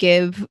could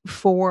give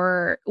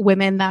for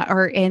women that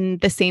are in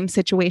the same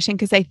situation?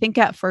 Because I think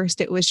at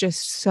first it was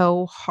just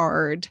so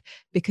hard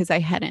because I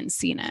hadn't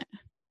seen it.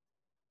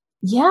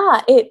 Yeah,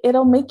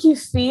 it'll make you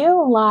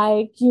feel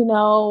like,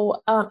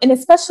 and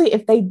especially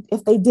if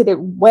they did it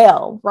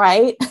well,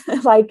 right?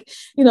 Like,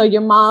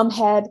 your mom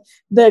had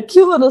the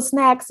cute little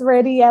snacks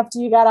ready after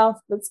you got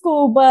off the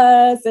school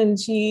bus, and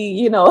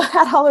she,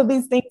 had all of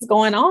these things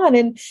going on,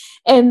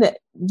 and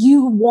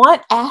you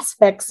want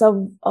aspects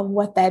of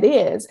what that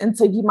is. And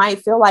so you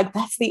might feel like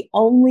that's the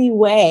only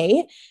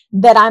way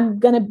that I'm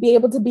going to be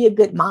able to be a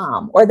good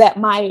mom, or that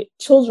my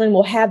children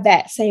will have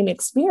that same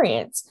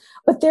experience.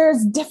 But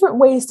there's different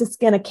ways to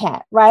skin a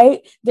cat, right?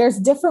 There's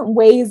different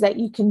ways that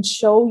you can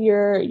show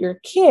your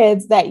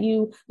kids that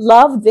you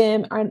love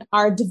them and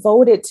are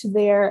devoted to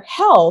their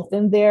health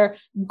and their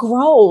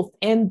growth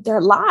and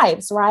their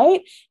lives,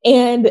 right?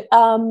 And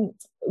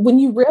when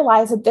you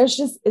realize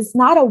that it's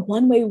not a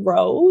one-way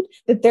road,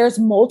 that there's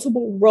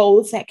multiple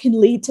roads that can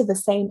lead to the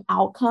same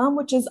outcome,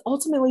 which is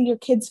ultimately your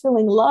kids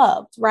feeling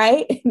loved,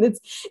 right? And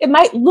it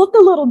might look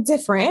a little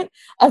different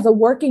as a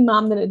working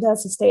mom than it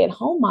does a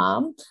stay-at-home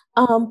mom,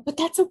 but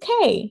that's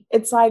okay.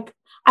 It's like,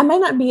 I might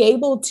not be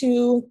able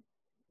to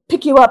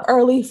pick you up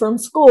early from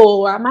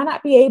school, or I might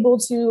not be able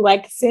to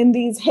like send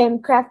these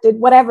handcrafted,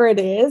 whatever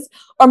it is,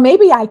 or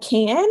maybe I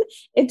can.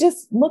 It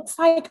just looks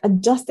like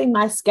adjusting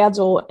my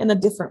schedule in a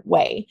different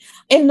way.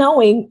 And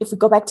knowing, if we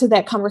go back to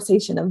that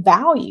conversation of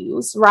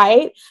values,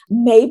 right?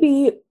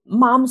 Maybe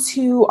moms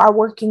who are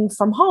working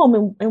from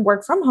home and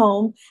work from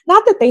home,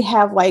 not that they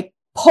have like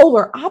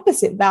polar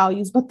opposite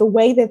values, but the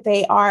way that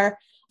they are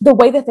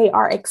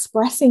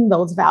expressing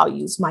those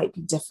values might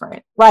be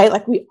different, right?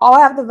 Like, we all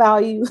have the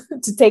value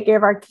to take care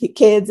of our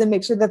kids and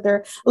make sure that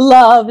they're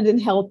loved and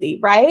healthy,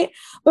 right?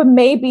 But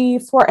maybe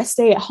for a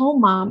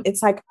stay-at-home mom,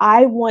 it's like,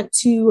 I want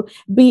to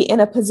be in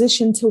a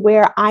position to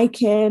where I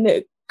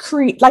can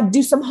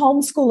do some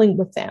homeschooling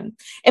with them.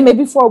 And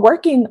maybe for a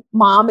working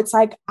mom, it's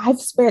like,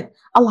 I've spent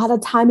a lot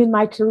of time in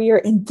my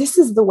career, and this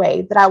is the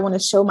way that I want to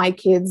show my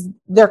kids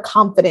their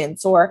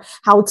confidence, or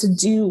how to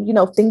do,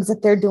 things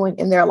that they're doing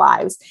in their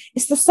lives.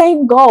 It's the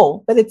same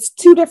goal, but it's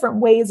two different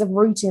ways of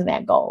reaching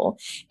that goal.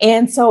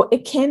 And so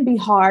it can be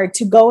hard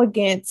to go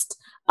against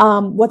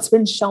what's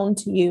been shown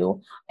to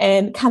you,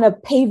 and kind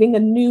of paving a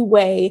new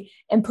way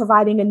and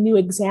providing a new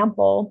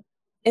example.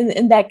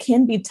 And that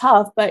can be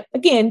tough. But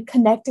again,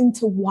 connecting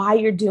to why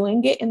you're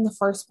doing it in the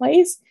first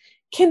place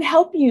can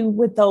help you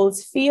with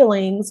those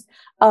feelings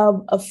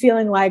of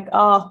feeling like,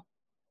 oh,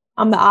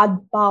 I'm the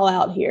oddball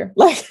out here.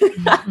 Like,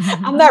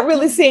 I'm not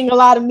really seeing a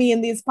lot of me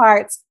in these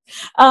parts.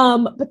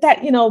 But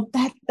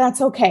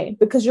that's okay,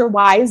 because your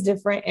why is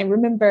different. And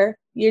remember,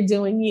 you're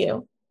doing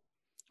you.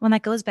 Well,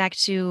 that goes back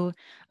to,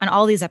 on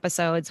all these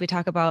episodes, we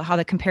talk about how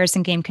the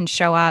comparison game can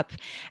show up,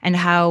 and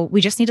how we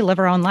just need to live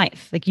our own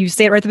life. Like you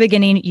say it right at the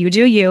beginning, you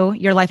do you.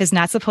 Your life is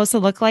not supposed to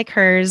look like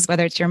hers,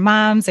 whether it's your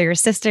mom's or your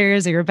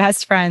sisters or your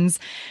best friends,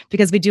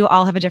 because we do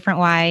all have a different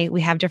why.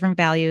 We have different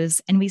values,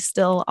 and we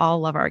still all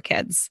love our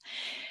kids.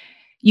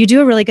 You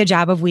do a really good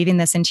job of weaving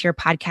this into your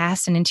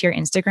podcast and into your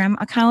Instagram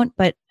account.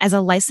 But as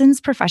a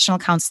licensed professional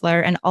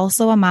counselor and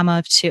also a mama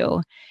of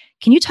two,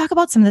 can you talk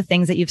about some of the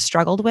things that you've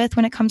struggled with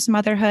when it comes to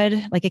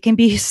motherhood? Like, it can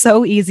be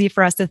so easy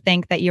for us to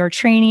think that your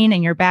training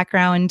and your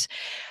background,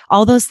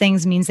 all those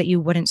things means that you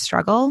wouldn't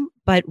struggle,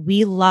 but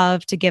we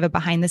love to give a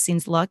behind the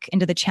scenes look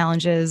into the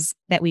challenges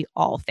that we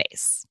all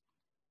face.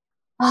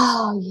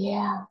 Oh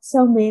yeah,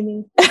 so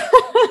many.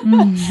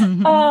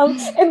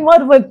 And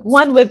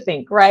one would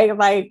think, right?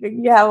 Like,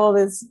 you have all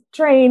this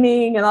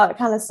training and all that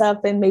kind of stuff,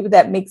 and maybe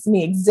that makes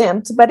me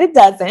exempt, but it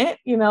doesn't.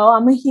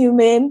 I'm a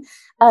human,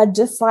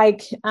 just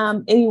like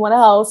anyone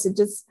else. It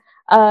just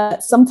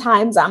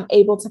sometimes I'm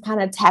able to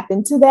kind of tap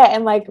into that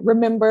and like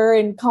remember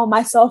and call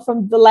myself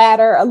from the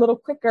ladder a little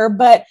quicker,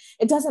 but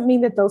it doesn't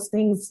mean that those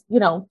things,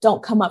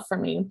 don't come up for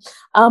me.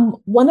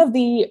 One of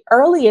the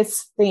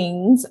earliest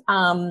things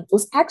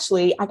was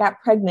actually, I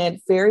got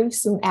pregnant very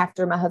soon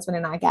after my husband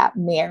and I got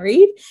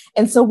married.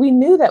 And so we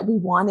knew that we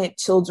wanted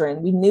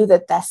children. We knew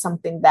that that's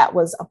something that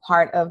was a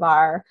part of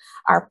our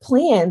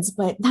plans,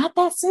 but not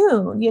that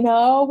soon. We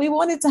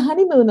wanted to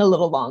honeymoon a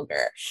little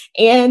longer.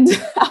 And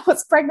I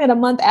was pregnant a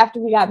month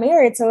after we got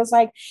married. So it's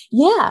like,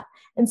 yeah.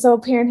 And so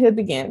parenthood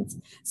begins.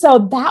 So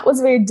that was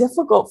very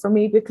difficult for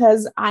me,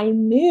 because I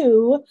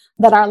knew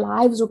that our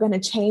lives were going to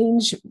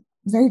change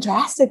very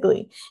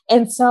drastically.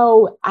 And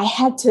so I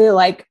had to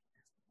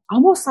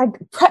almost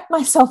prep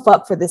myself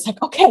up for this.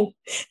 Like, okay,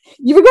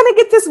 you're going to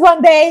get this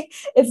one day.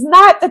 It's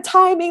not the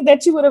timing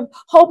that you would have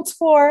hoped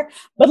for,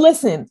 but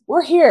listen,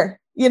 we're here.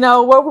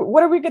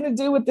 What are we going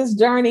to do with this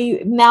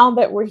journey now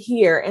that we're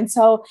here? And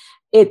so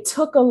it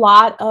took a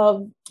lot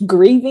of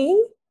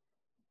grieving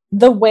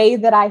the way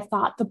that I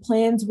thought the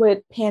plans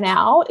would pan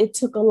out. It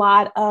took a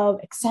lot of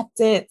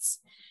acceptance.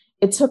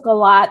 It took a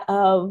lot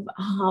of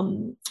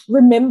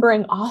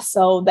remembering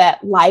also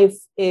that life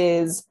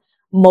is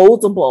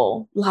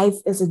moldable, life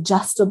is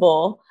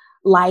adjustable,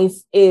 life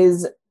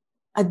is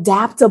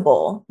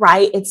adaptable,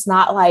 right? It's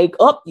not like,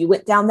 oh, you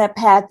went down that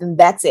path and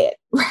that's it,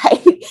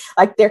 right?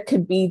 Like, there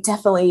could be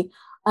definitely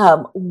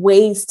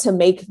ways to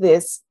make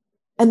this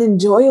an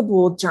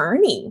enjoyable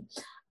journey.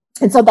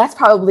 And so that's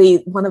probably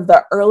one of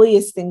the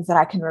earliest things that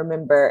I can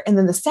remember. And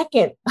then the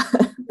second,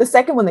 the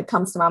second one that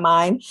comes to my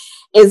mind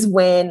is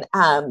when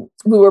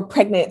we were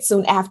pregnant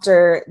soon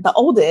after the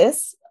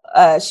oldest.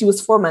 She was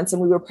 4 months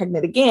and we were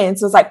pregnant again.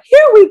 So it's like,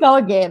 here we go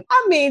again.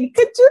 I mean,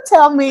 could you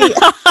tell me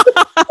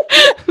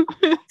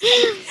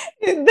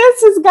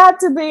this has got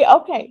to be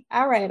okay?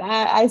 All right.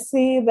 I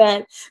see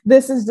that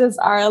this is just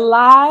our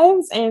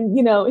lives. And,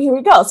 here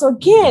we go. So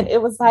again,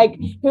 it was like,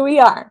 here we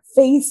are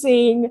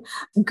facing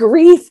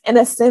grief in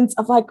a sense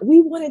of like,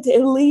 we wanted to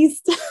at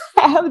least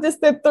have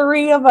just the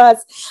three of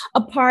us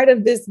a part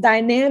of this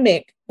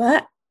dynamic,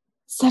 but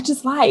such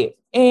is life.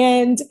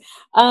 And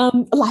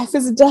life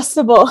is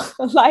adjustable.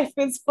 Life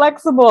is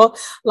flexible.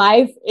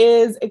 Life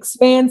is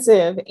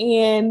expansive.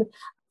 And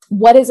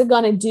what is it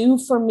going to do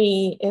for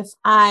me if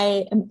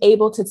I am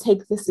able to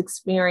take this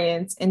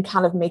experience and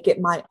kind of make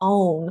it my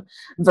own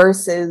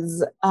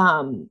versus,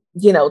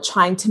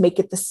 trying to make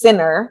it the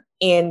center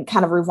and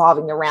kind of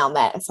revolving around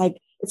that? It's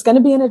like, it's going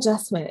to be an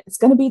adjustment. It's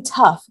going to be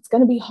tough. It's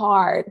going to be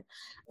hard.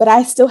 But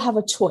I still have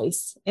a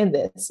choice in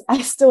this.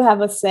 I still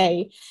have a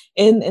say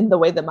in the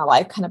way that my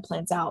life kind of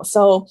plans out.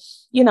 So,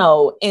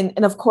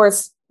 and of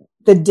course,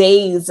 the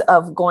days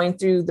of going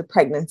through the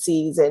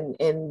pregnancies and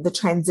the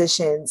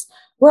transitions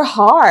were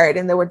hard.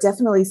 And there were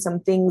definitely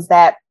some things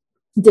that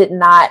did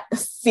not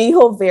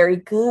feel very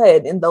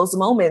good in those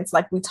moments,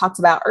 like we talked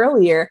about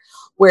earlier,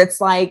 where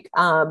it's like,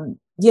 I'm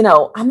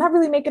not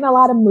really making a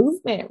lot of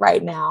movement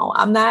right now.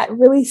 I'm not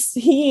really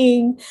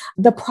seeing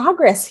the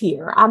progress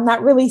here. I'm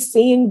not really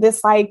seeing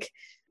this, like,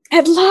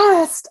 at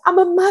last, I'm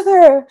a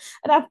mother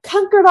and I've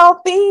conquered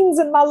all things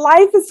and my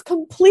life is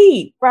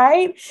complete,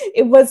 right?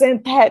 It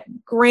wasn't that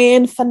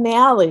grand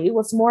finale. It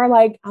was more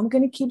like, I'm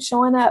going to keep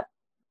showing up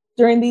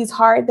during these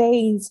hard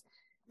days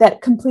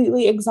that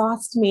completely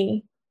exhaust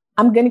me.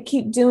 I'm going to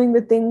keep doing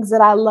the things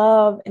that I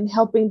love and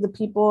helping the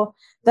people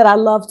that I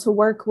love to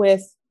work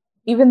with,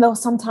 even though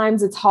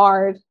sometimes it's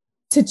hard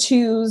to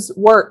choose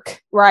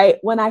work, right?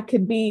 When I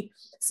could be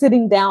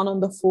sitting down on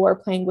the floor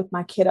playing with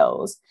my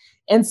kiddos.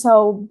 And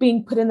so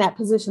being put in that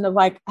position of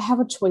like, I have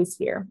a choice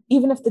here.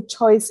 Even if the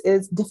choice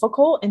is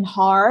difficult and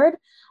hard,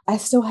 I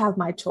still have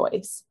my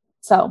choice.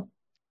 So.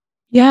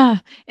 Yeah.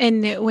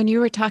 And when you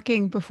were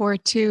talking before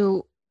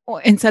too,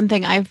 and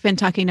something I've been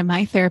talking to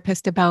my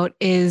therapist about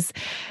is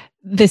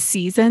the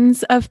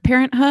seasons of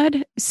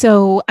parenthood.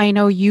 So I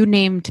know you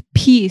named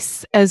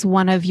peace as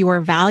one of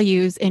your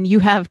values and you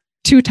have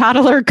 2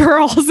 toddler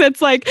girls.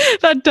 It's like,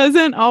 that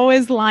doesn't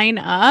always line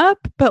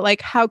up, but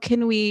like, how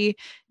can we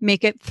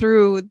make it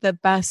through the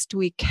best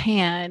we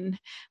can?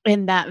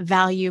 And that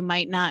value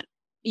might not,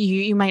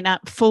 you might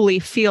not fully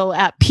feel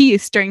at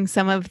peace during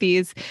some of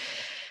these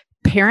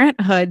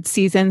parenthood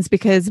seasons,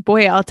 because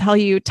boy, I'll tell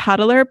you,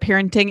 toddler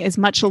parenting is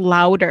much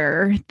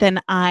louder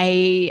than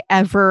I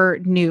ever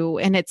knew.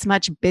 And it's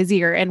much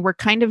busier. And we're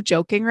kind of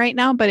joking right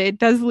now, but it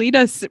does lead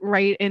us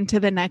right into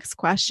the next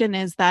question,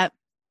 is that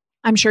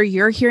I'm sure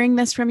you're hearing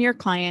this from your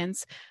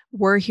clients.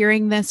 We're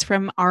hearing this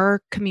from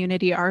our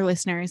community, our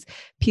listeners.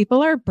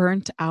 People are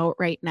burnt out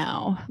right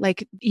now.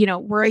 Like,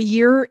 we're a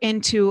year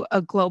into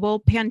a global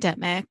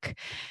pandemic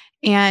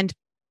and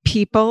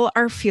people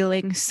are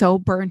feeling so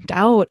burnt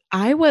out.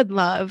 I would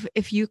love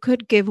if you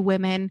could give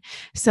women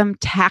some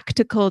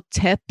tactical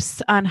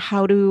tips on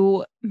how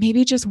to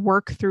maybe just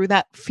work through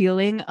that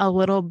feeling a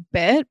little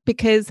bit,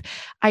 because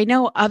I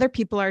know other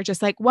people are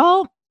just like,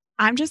 well,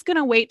 I'm just going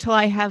to wait till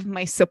I have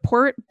my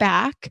support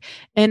back.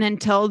 And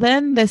until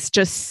then, this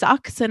just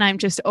sucks and I'm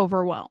just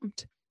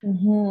overwhelmed.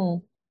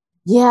 Mm-hmm.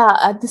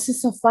 Yeah, this is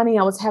so funny.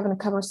 I was having a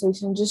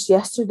conversation just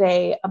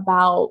yesterday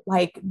about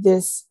like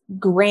this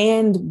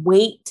grand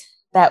wait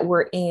that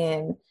we're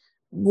in.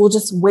 We'll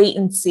just wait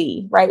and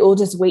see, right? We'll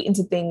just wait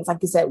until things, like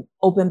you said,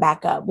 open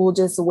back up. We'll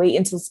just wait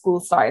until school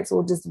starts.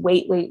 We'll just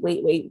wait.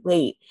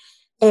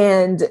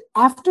 And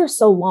after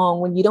so long,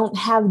 when you don't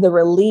have the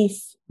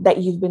relief that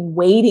you've been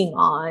waiting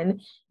on,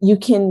 you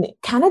can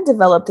kind of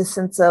develop this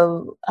sense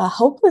of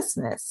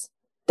hopelessness.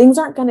 Things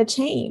aren't going to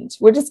change.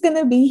 We're just going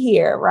to be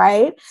here,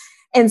 right?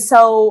 And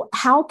so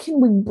how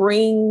can we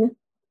bring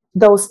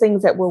those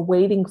things that we're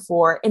waiting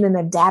for in an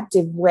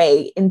adaptive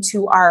way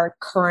into our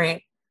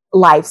current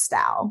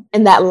lifestyle?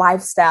 And that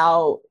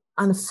lifestyle,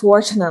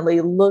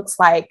 unfortunately, looks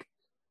like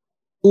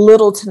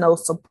little to no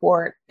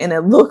support. And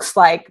it looks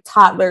like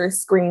toddlers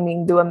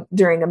screaming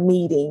during a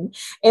meeting.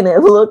 And it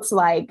looks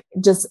like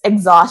just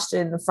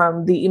exhaustion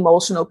from the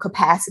emotional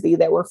capacity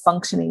that we're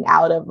functioning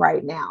out of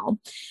right now.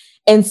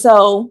 And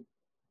so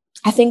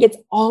I think it's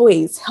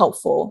always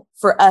helpful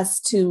for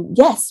us to,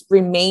 yes,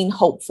 remain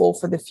hopeful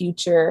for the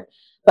future,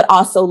 but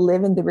also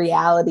live in the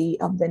reality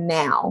of the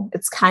now.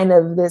 It's kind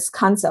of this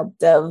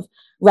concept of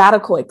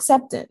radical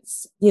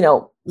acceptance.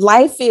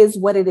 Life is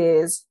what it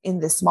is in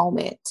this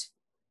moment.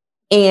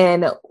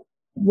 And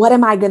what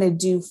am I going to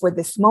do for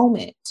this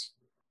moment?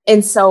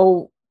 And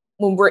so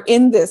when we're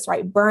in this,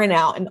 right,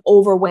 burnout and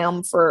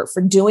overwhelmed for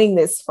doing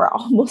this for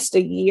almost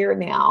a year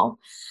now,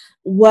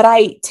 what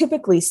I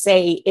typically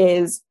say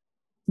is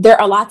there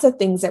are lots of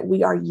things that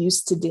we are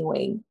used to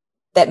doing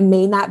that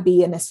may not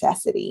be a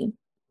necessity.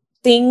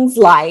 things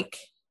like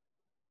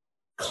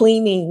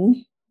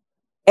cleaning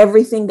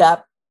everything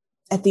up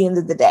at the end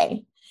of the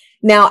day.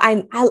 Now,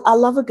 I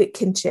love a good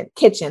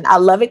kitchen. I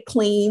love it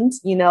cleaned.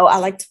 You know, I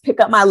like to pick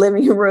up my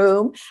living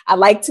room. I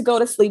like to go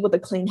to sleep with a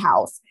clean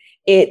house.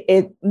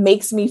 It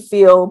makes me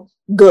feel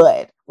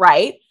good,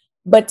 right?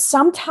 But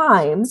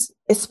sometimes,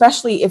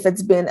 especially if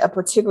it's been a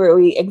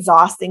particularly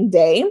exhausting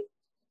day,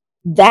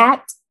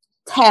 that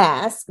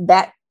task,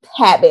 that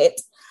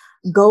habit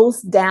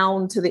goes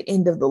down to the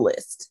end of the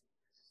list,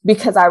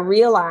 because I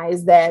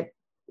realize that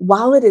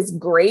while it is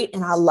great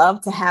and I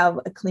love to have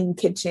a clean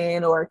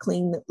kitchen or a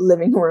clean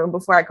living room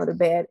before I go to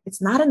bed,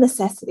 it's not a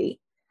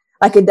necessity.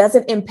 Like, it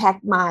doesn't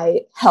impact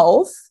my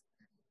health.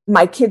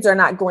 My kids are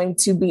not going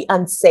to be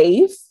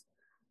unsafe.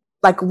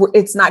 Like,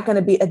 it's not going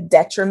to be a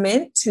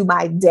detriment to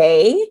my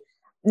day.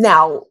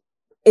 Now,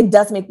 it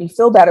does make me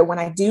feel better when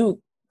I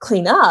do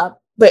clean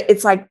up, but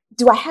it's like,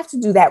 do I have to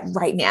do that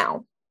right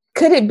now?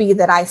 Could it be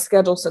that I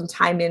schedule some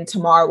time in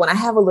tomorrow when I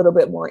have a little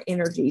bit more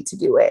energy to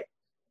do it?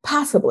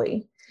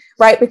 Possibly,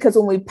 right? Because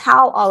when we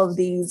pile all of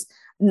these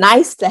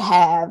nice to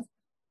have,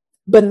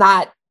 but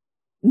not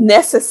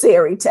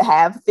necessary to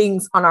have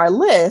things on our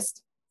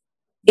list,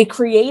 it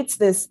creates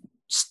this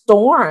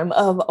storm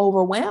of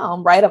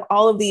overwhelm, right? Of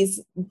all of these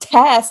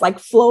tasks like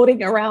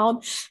floating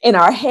around in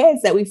our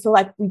heads that we feel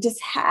like we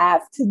just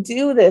have to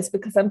do this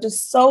because I'm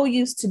just so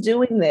used to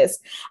doing this.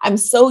 I'm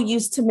so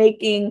used to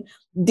making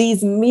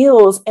these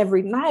meals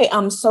every night.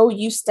 I'm so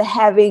used to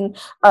having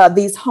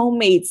these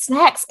homemade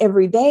snacks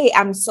every day.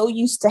 I'm so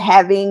used to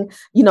having,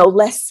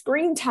 less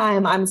screen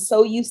time. I'm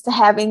so used to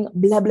having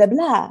blah, blah,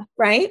 blah,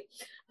 right?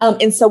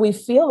 And so we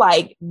feel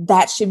like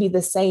that should be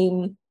the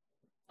same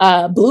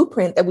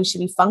blueprint that we should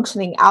be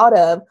functioning out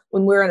of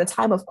when we're in a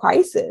time of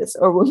crisis,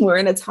 or when we're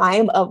in a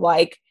time of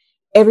like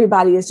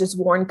everybody is just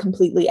worn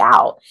completely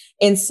out.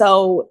 And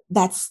so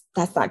that's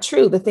not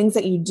true. The things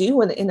that you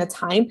do in a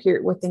time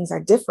period where things are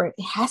different,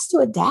 it has to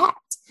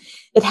adapt.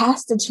 It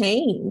has to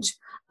change.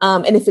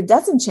 And if it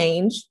doesn't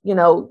change,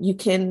 you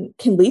can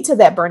lead to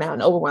that burnout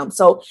and overwhelm.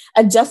 So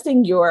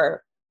adjusting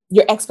your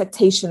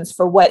expectations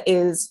for what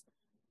is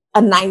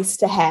a nice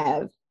to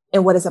have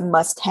and what is a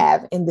must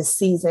have in this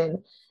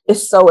season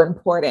is so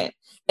important.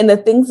 And the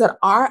things that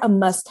are a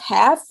must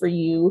have for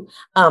you,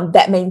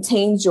 that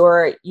maintains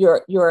your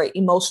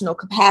emotional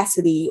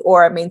capacity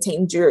or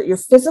maintains your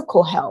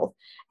physical health,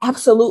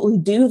 absolutely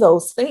do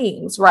those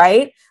things,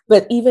 right?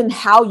 But even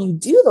how you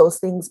do those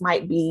things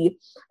might be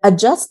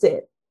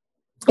adjusted.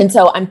 And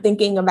so I'm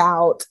thinking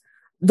about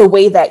the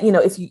way that,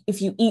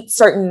 if you eat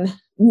certain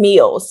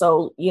meals,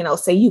 so,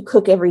 say you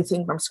cook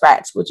everything from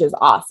scratch, which is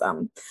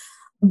awesome,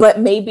 but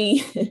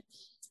maybe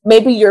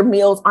your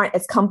meals aren't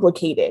as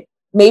complicated.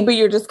 Maybe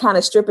you're just kind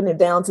of stripping it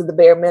down to the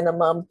bare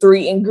minimum,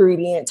 3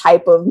 ingredient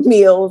type of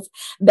meals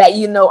that,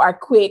 are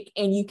quick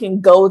and you can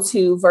go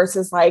to,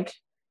 versus like,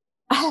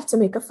 I have to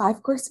make a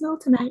 5-course meal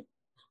tonight.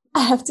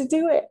 I have to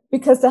do it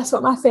because that's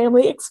what my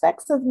family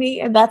expects of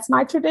me. And that's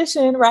my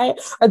tradition, right?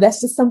 Or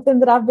that's just something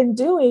that I've been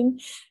doing.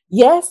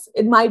 Yes,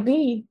 it might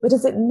be, but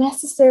is it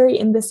necessary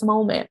in this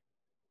moment?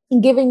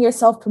 And giving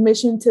yourself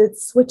permission to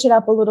switch it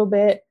up a little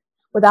bit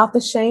without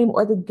the shame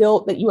or the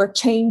guilt that you are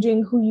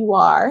changing who you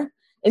are,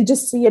 and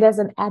just see it as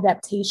an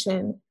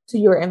adaptation to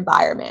your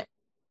environment.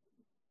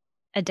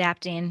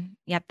 Adapting.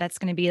 Yep. That's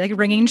going to be like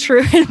ringing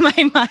true in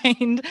my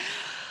mind.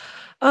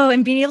 Oh,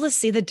 and being able to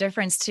see the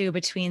difference too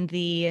between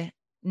the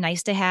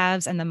nice to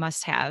haves and the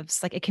must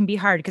haves. Like, it can be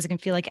hard because it can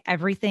feel like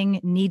everything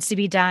needs to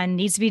be done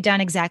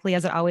exactly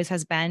as it always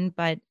has been,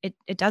 but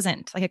it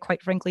doesn't. Like, it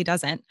quite frankly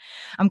doesn't.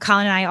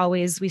 Colin and I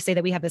we say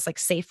that we have this like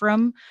safe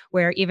room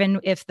where even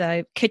if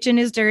the kitchen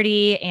is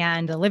dirty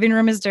and the living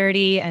room is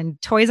dirty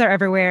and toys are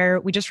everywhere,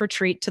 we just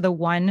retreat to the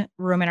one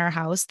room in our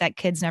house that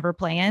kids never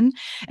play in.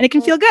 And it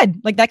can feel good.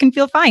 Like, that can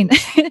feel fine.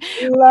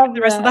 Love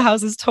the rest of the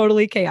house is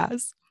totally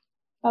chaos.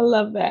 I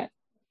love that.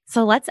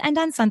 So let's end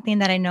on something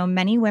that I know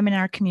many women in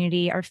our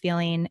community are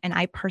feeling, and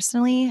I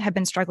personally have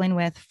been struggling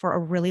with for a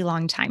really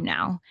long time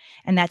now,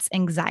 and that's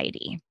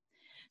anxiety.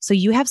 So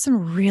you have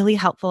some really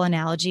helpful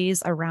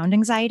analogies around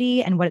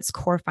anxiety and what its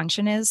core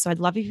function is. So I'd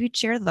love if you'd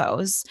share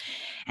those,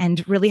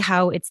 and really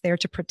how it's there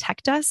to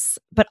protect us,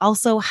 but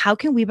also how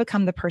can we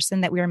become the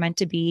person that we are meant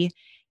to be,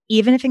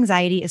 even if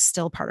anxiety is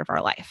still part of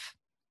our life?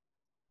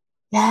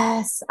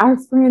 Yes, our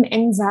friend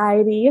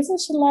anxiety.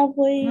 Isn't she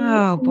lovely?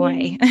 Oh,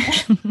 boy.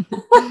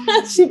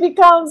 She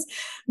becomes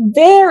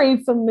very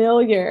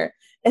familiar,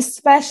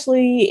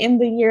 especially in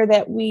the year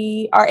that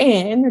we are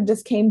in or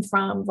just came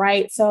from,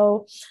 right?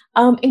 So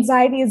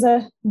anxiety is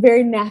a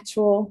very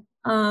natural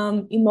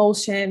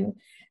emotion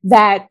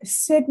that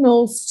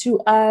signals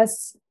to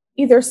us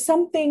either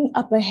something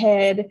up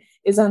ahead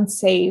is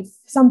unsafe,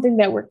 something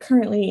that we're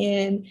currently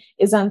in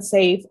is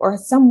unsafe, or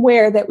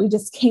somewhere that we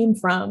just came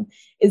from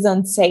is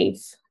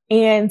unsafe.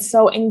 And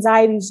so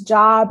anxiety's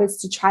job is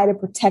to try to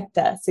protect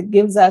us. It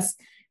gives us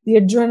the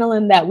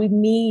adrenaline that we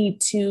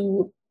need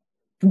to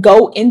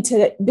go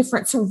into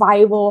different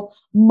survival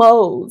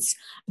modes.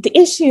 The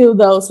issue,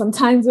 though,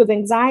 sometimes with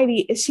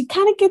anxiety is she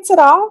kind of gets it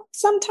off.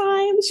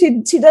 Sometimes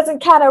she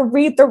doesn't kind of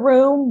read the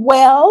room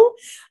well,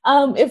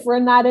 if we're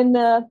not in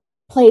the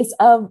place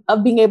of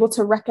being able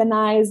to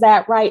recognize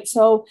that, right?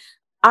 So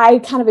I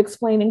kind of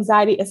explain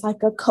anxiety as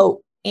like a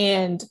coat,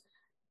 and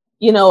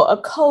a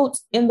coat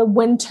in the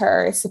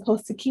winter is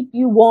supposed to keep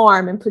you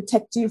warm and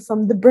protect you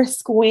from the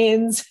brisk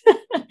winds,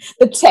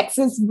 the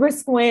Texas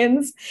brisk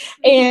winds.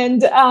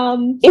 And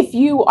if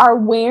you are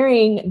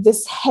wearing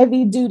this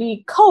heavy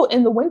duty coat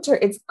in the winter,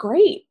 it's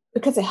great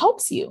because it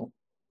helps you.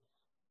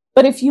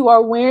 But if you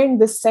are wearing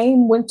the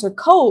same winter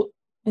coat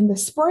in the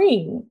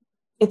spring,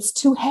 it's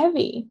too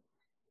heavy.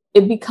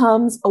 It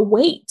becomes a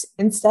weight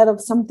instead of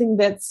something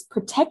that's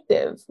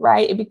protective,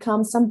 right? It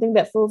becomes something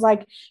that feels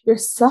like you're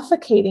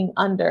suffocating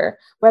under,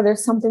 whether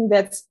it's something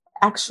that's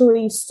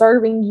actually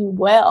serving you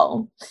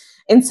well.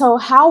 And so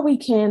how we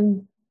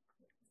can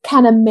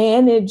kind of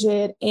manage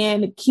it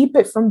and keep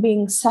it from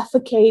being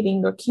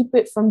suffocating or keep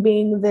it from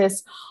being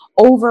this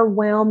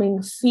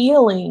overwhelming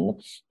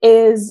feeling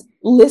is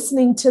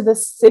listening to the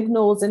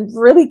signals and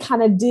really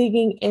kind of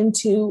digging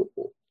into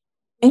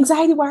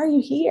anxiety. Why are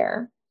you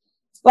here?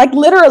 Like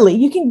literally,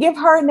 you can give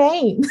her a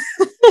name.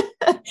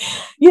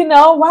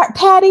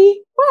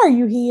 Patty, why are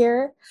you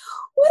here?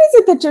 What is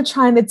it that you're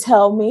trying to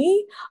tell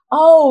me?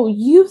 Oh,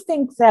 you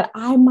think that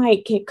I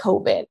might get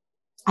COVID.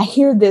 I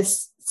hear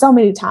this so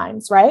many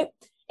times, right?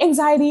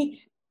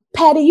 Anxiety,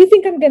 Patty, you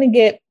think I'm going to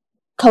get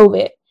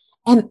COVID.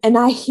 And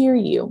I hear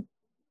you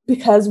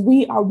because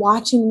we are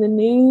watching the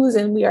news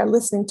and we are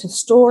listening to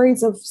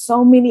stories of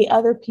so many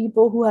other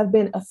people who have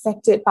been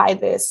affected by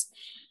this.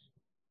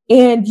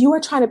 And you are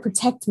trying to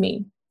protect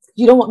me.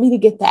 You don't want me to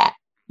get that.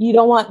 You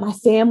don't want my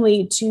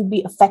family to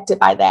be affected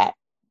by that.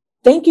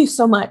 Thank you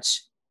so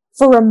much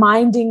for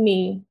reminding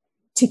me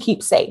to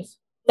keep safe.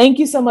 Thank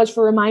you so much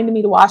for reminding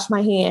me to wash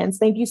my hands.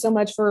 Thank you so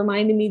much for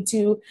reminding me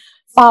to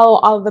follow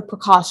all of the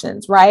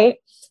precautions, right?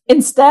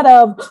 Instead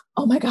of,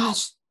 oh my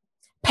gosh,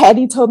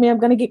 Patty told me I'm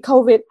going to get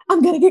COVID.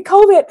 I'm going to get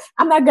COVID.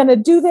 I'm not going to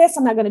do this.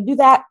 I'm not going to do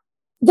that.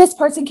 This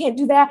person can't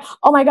do that.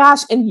 Oh my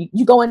gosh. And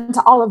you go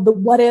into all of the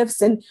what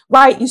ifs and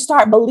right, you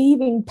start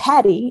believing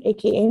Patty,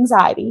 aka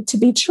anxiety, to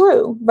be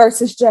true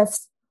versus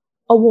just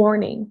a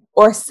warning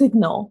or a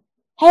signal.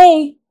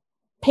 Hey,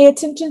 pay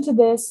attention to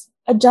this,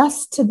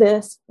 adjust to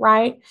this,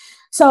 right?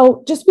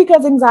 So just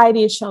because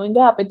anxiety is showing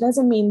up, it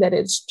doesn't mean that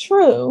it's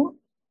true.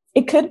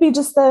 It could be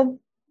just a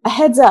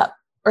heads up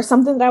or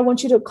something that I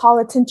want you to call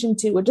attention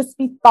to, or just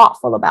be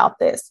thoughtful about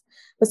this.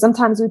 But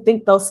sometimes we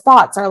think those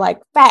thoughts are like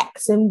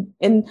facts and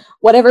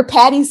whatever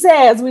Patty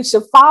says we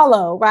should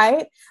follow,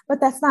 right?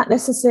 But that's not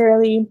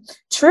necessarily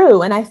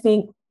true. And I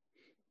think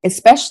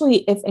especially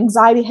if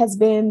anxiety has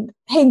been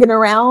hanging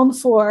around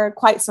for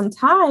quite some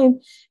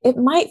time, it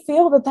might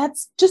feel that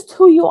that's just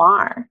who you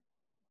are,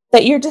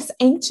 that you're just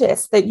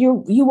anxious, that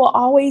you will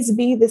always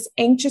be this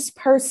anxious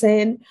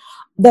person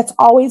that's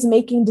always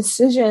making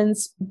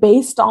decisions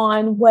based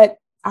on what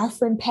our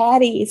friend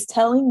Patty is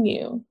telling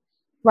you.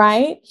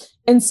 Right.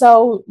 And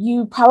so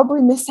you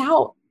probably miss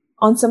out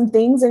on some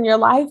things in your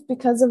life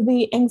because of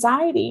the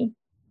anxiety,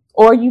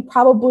 or you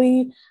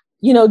probably,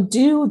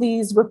 do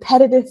these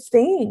repetitive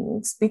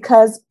things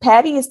because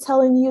Patty is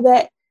telling you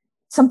that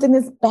something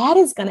as bad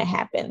is going to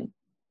happen.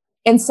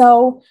 And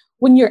so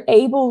when you're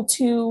able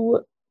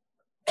to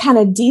kind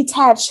of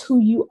detach who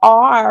you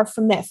are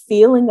from that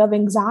feeling of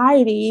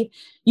anxiety,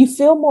 you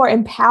feel more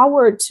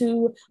empowered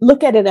to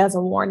look at it as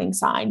a warning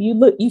sign.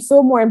 You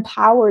feel more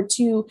empowered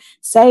to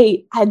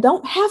say, I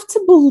don't have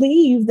to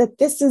believe that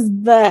this is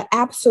the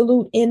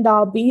absolute end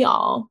all be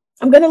all.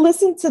 I'm going to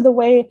listen to the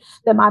way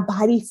that my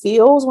body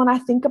feels when I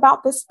think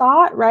about this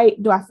thought,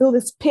 right? Do I feel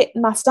this pit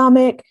in my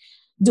stomach?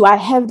 Do I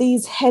have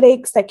these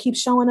headaches that keep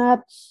showing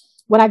up?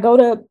 When I go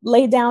to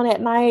lay down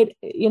at night,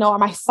 are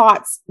my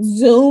thoughts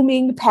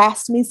zooming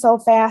past me so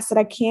fast that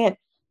I can't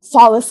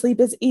fall asleep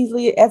as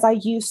easily as I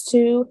used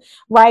to,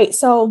 right?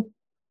 So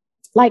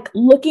like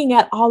looking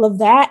at all of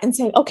that and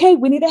saying, okay,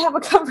 we need to have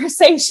a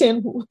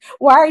conversation.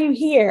 Why are you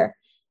here?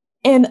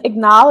 And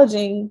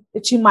acknowledging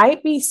that you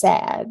might be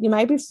sad, you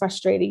might be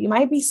frustrated, you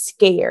might be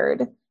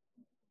scared,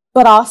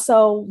 but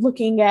also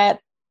looking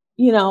at,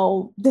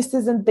 this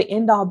isn't the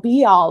end all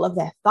be all of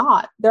that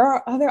thought. There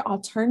are other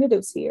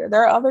alternatives here.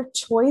 There are other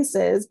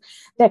choices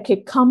that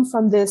could come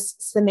from this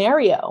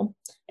scenario.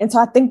 And so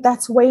I think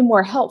that's way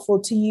more helpful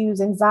to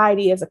use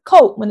anxiety as a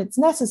coat when it's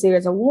necessary,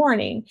 as a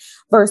warning,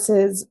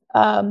 versus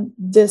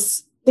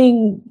this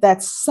thing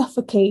that's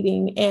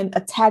suffocating and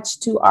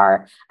attached to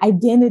our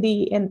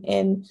identity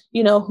and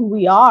who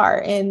we are.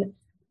 And,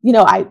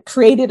 I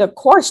created a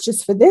course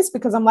just for this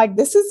because I'm like,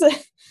 this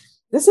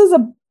is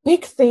a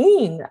big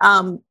thing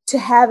to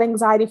have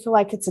anxiety feel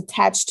like it's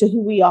attached to who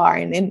we are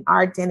and in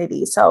our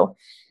identity. So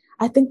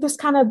I think that's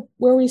kind of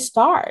where we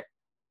start.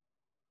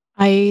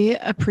 I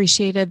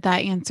appreciated that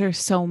answer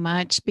so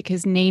much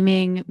because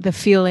naming the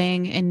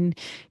feeling and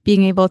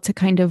being able to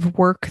kind of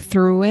work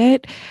through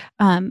it.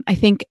 I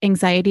think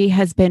anxiety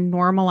has been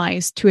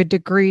normalized to a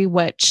degree,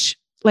 which,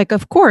 like,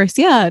 of course,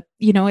 yeah,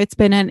 it's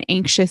been an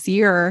anxious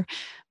year,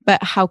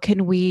 but how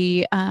can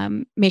we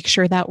make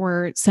sure that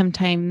we're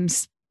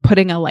sometimes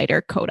putting a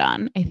lighter coat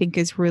on, I think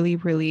is really,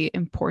 really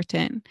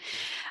important.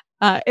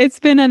 It's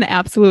been an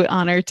absolute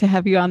honor to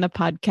have you on the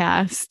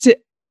podcast.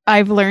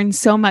 I've learned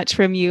so much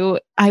from you.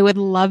 I would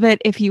love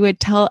it if you would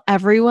tell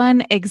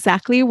everyone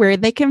exactly where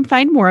they can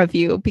find more of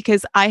you,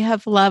 because I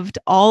have loved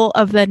all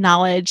of the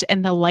knowledge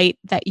and the light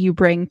that you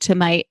bring to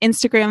my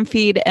Instagram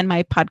feed and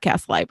my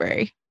podcast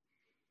library.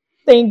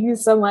 Thank you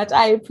so much.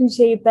 I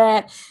appreciate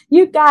that.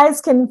 You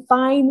guys can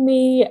find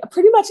me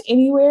pretty much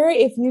anywhere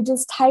if you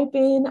just type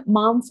in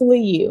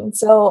Momfully You.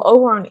 So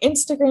over on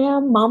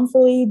Instagram,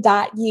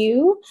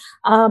 momfully.you.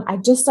 I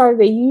just started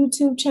a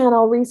YouTube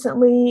channel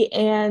recently,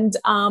 and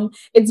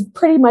it's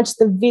pretty much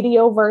the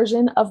video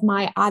version of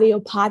my audio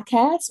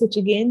podcast, which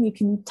again, you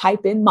can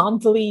type in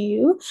Momfully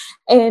You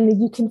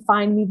and you can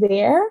find me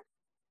there.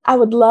 I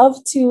would love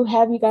to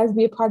have you guys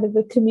be a part of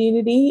the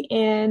community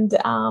and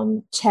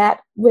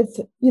chat with,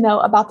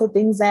 about the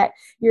things that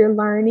you're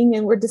learning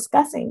and we're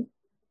discussing.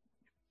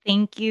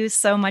 Thank you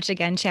so much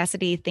again,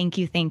 Chastity. Thank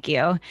you. Thank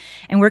you.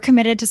 And we're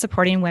committed to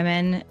supporting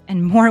women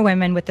and more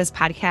women with this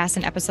podcast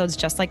and episodes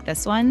just like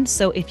this one.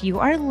 So if you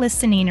are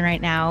listening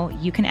right now,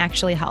 you can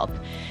actually help.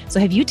 So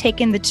have you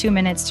taken the 2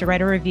 minutes to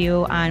write a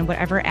review on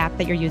whatever app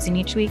that you're using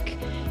each week?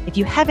 If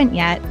you haven't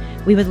yet,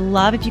 we would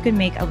love if you could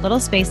make a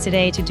little space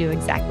today to do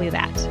exactly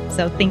that.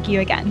 So thank you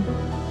again.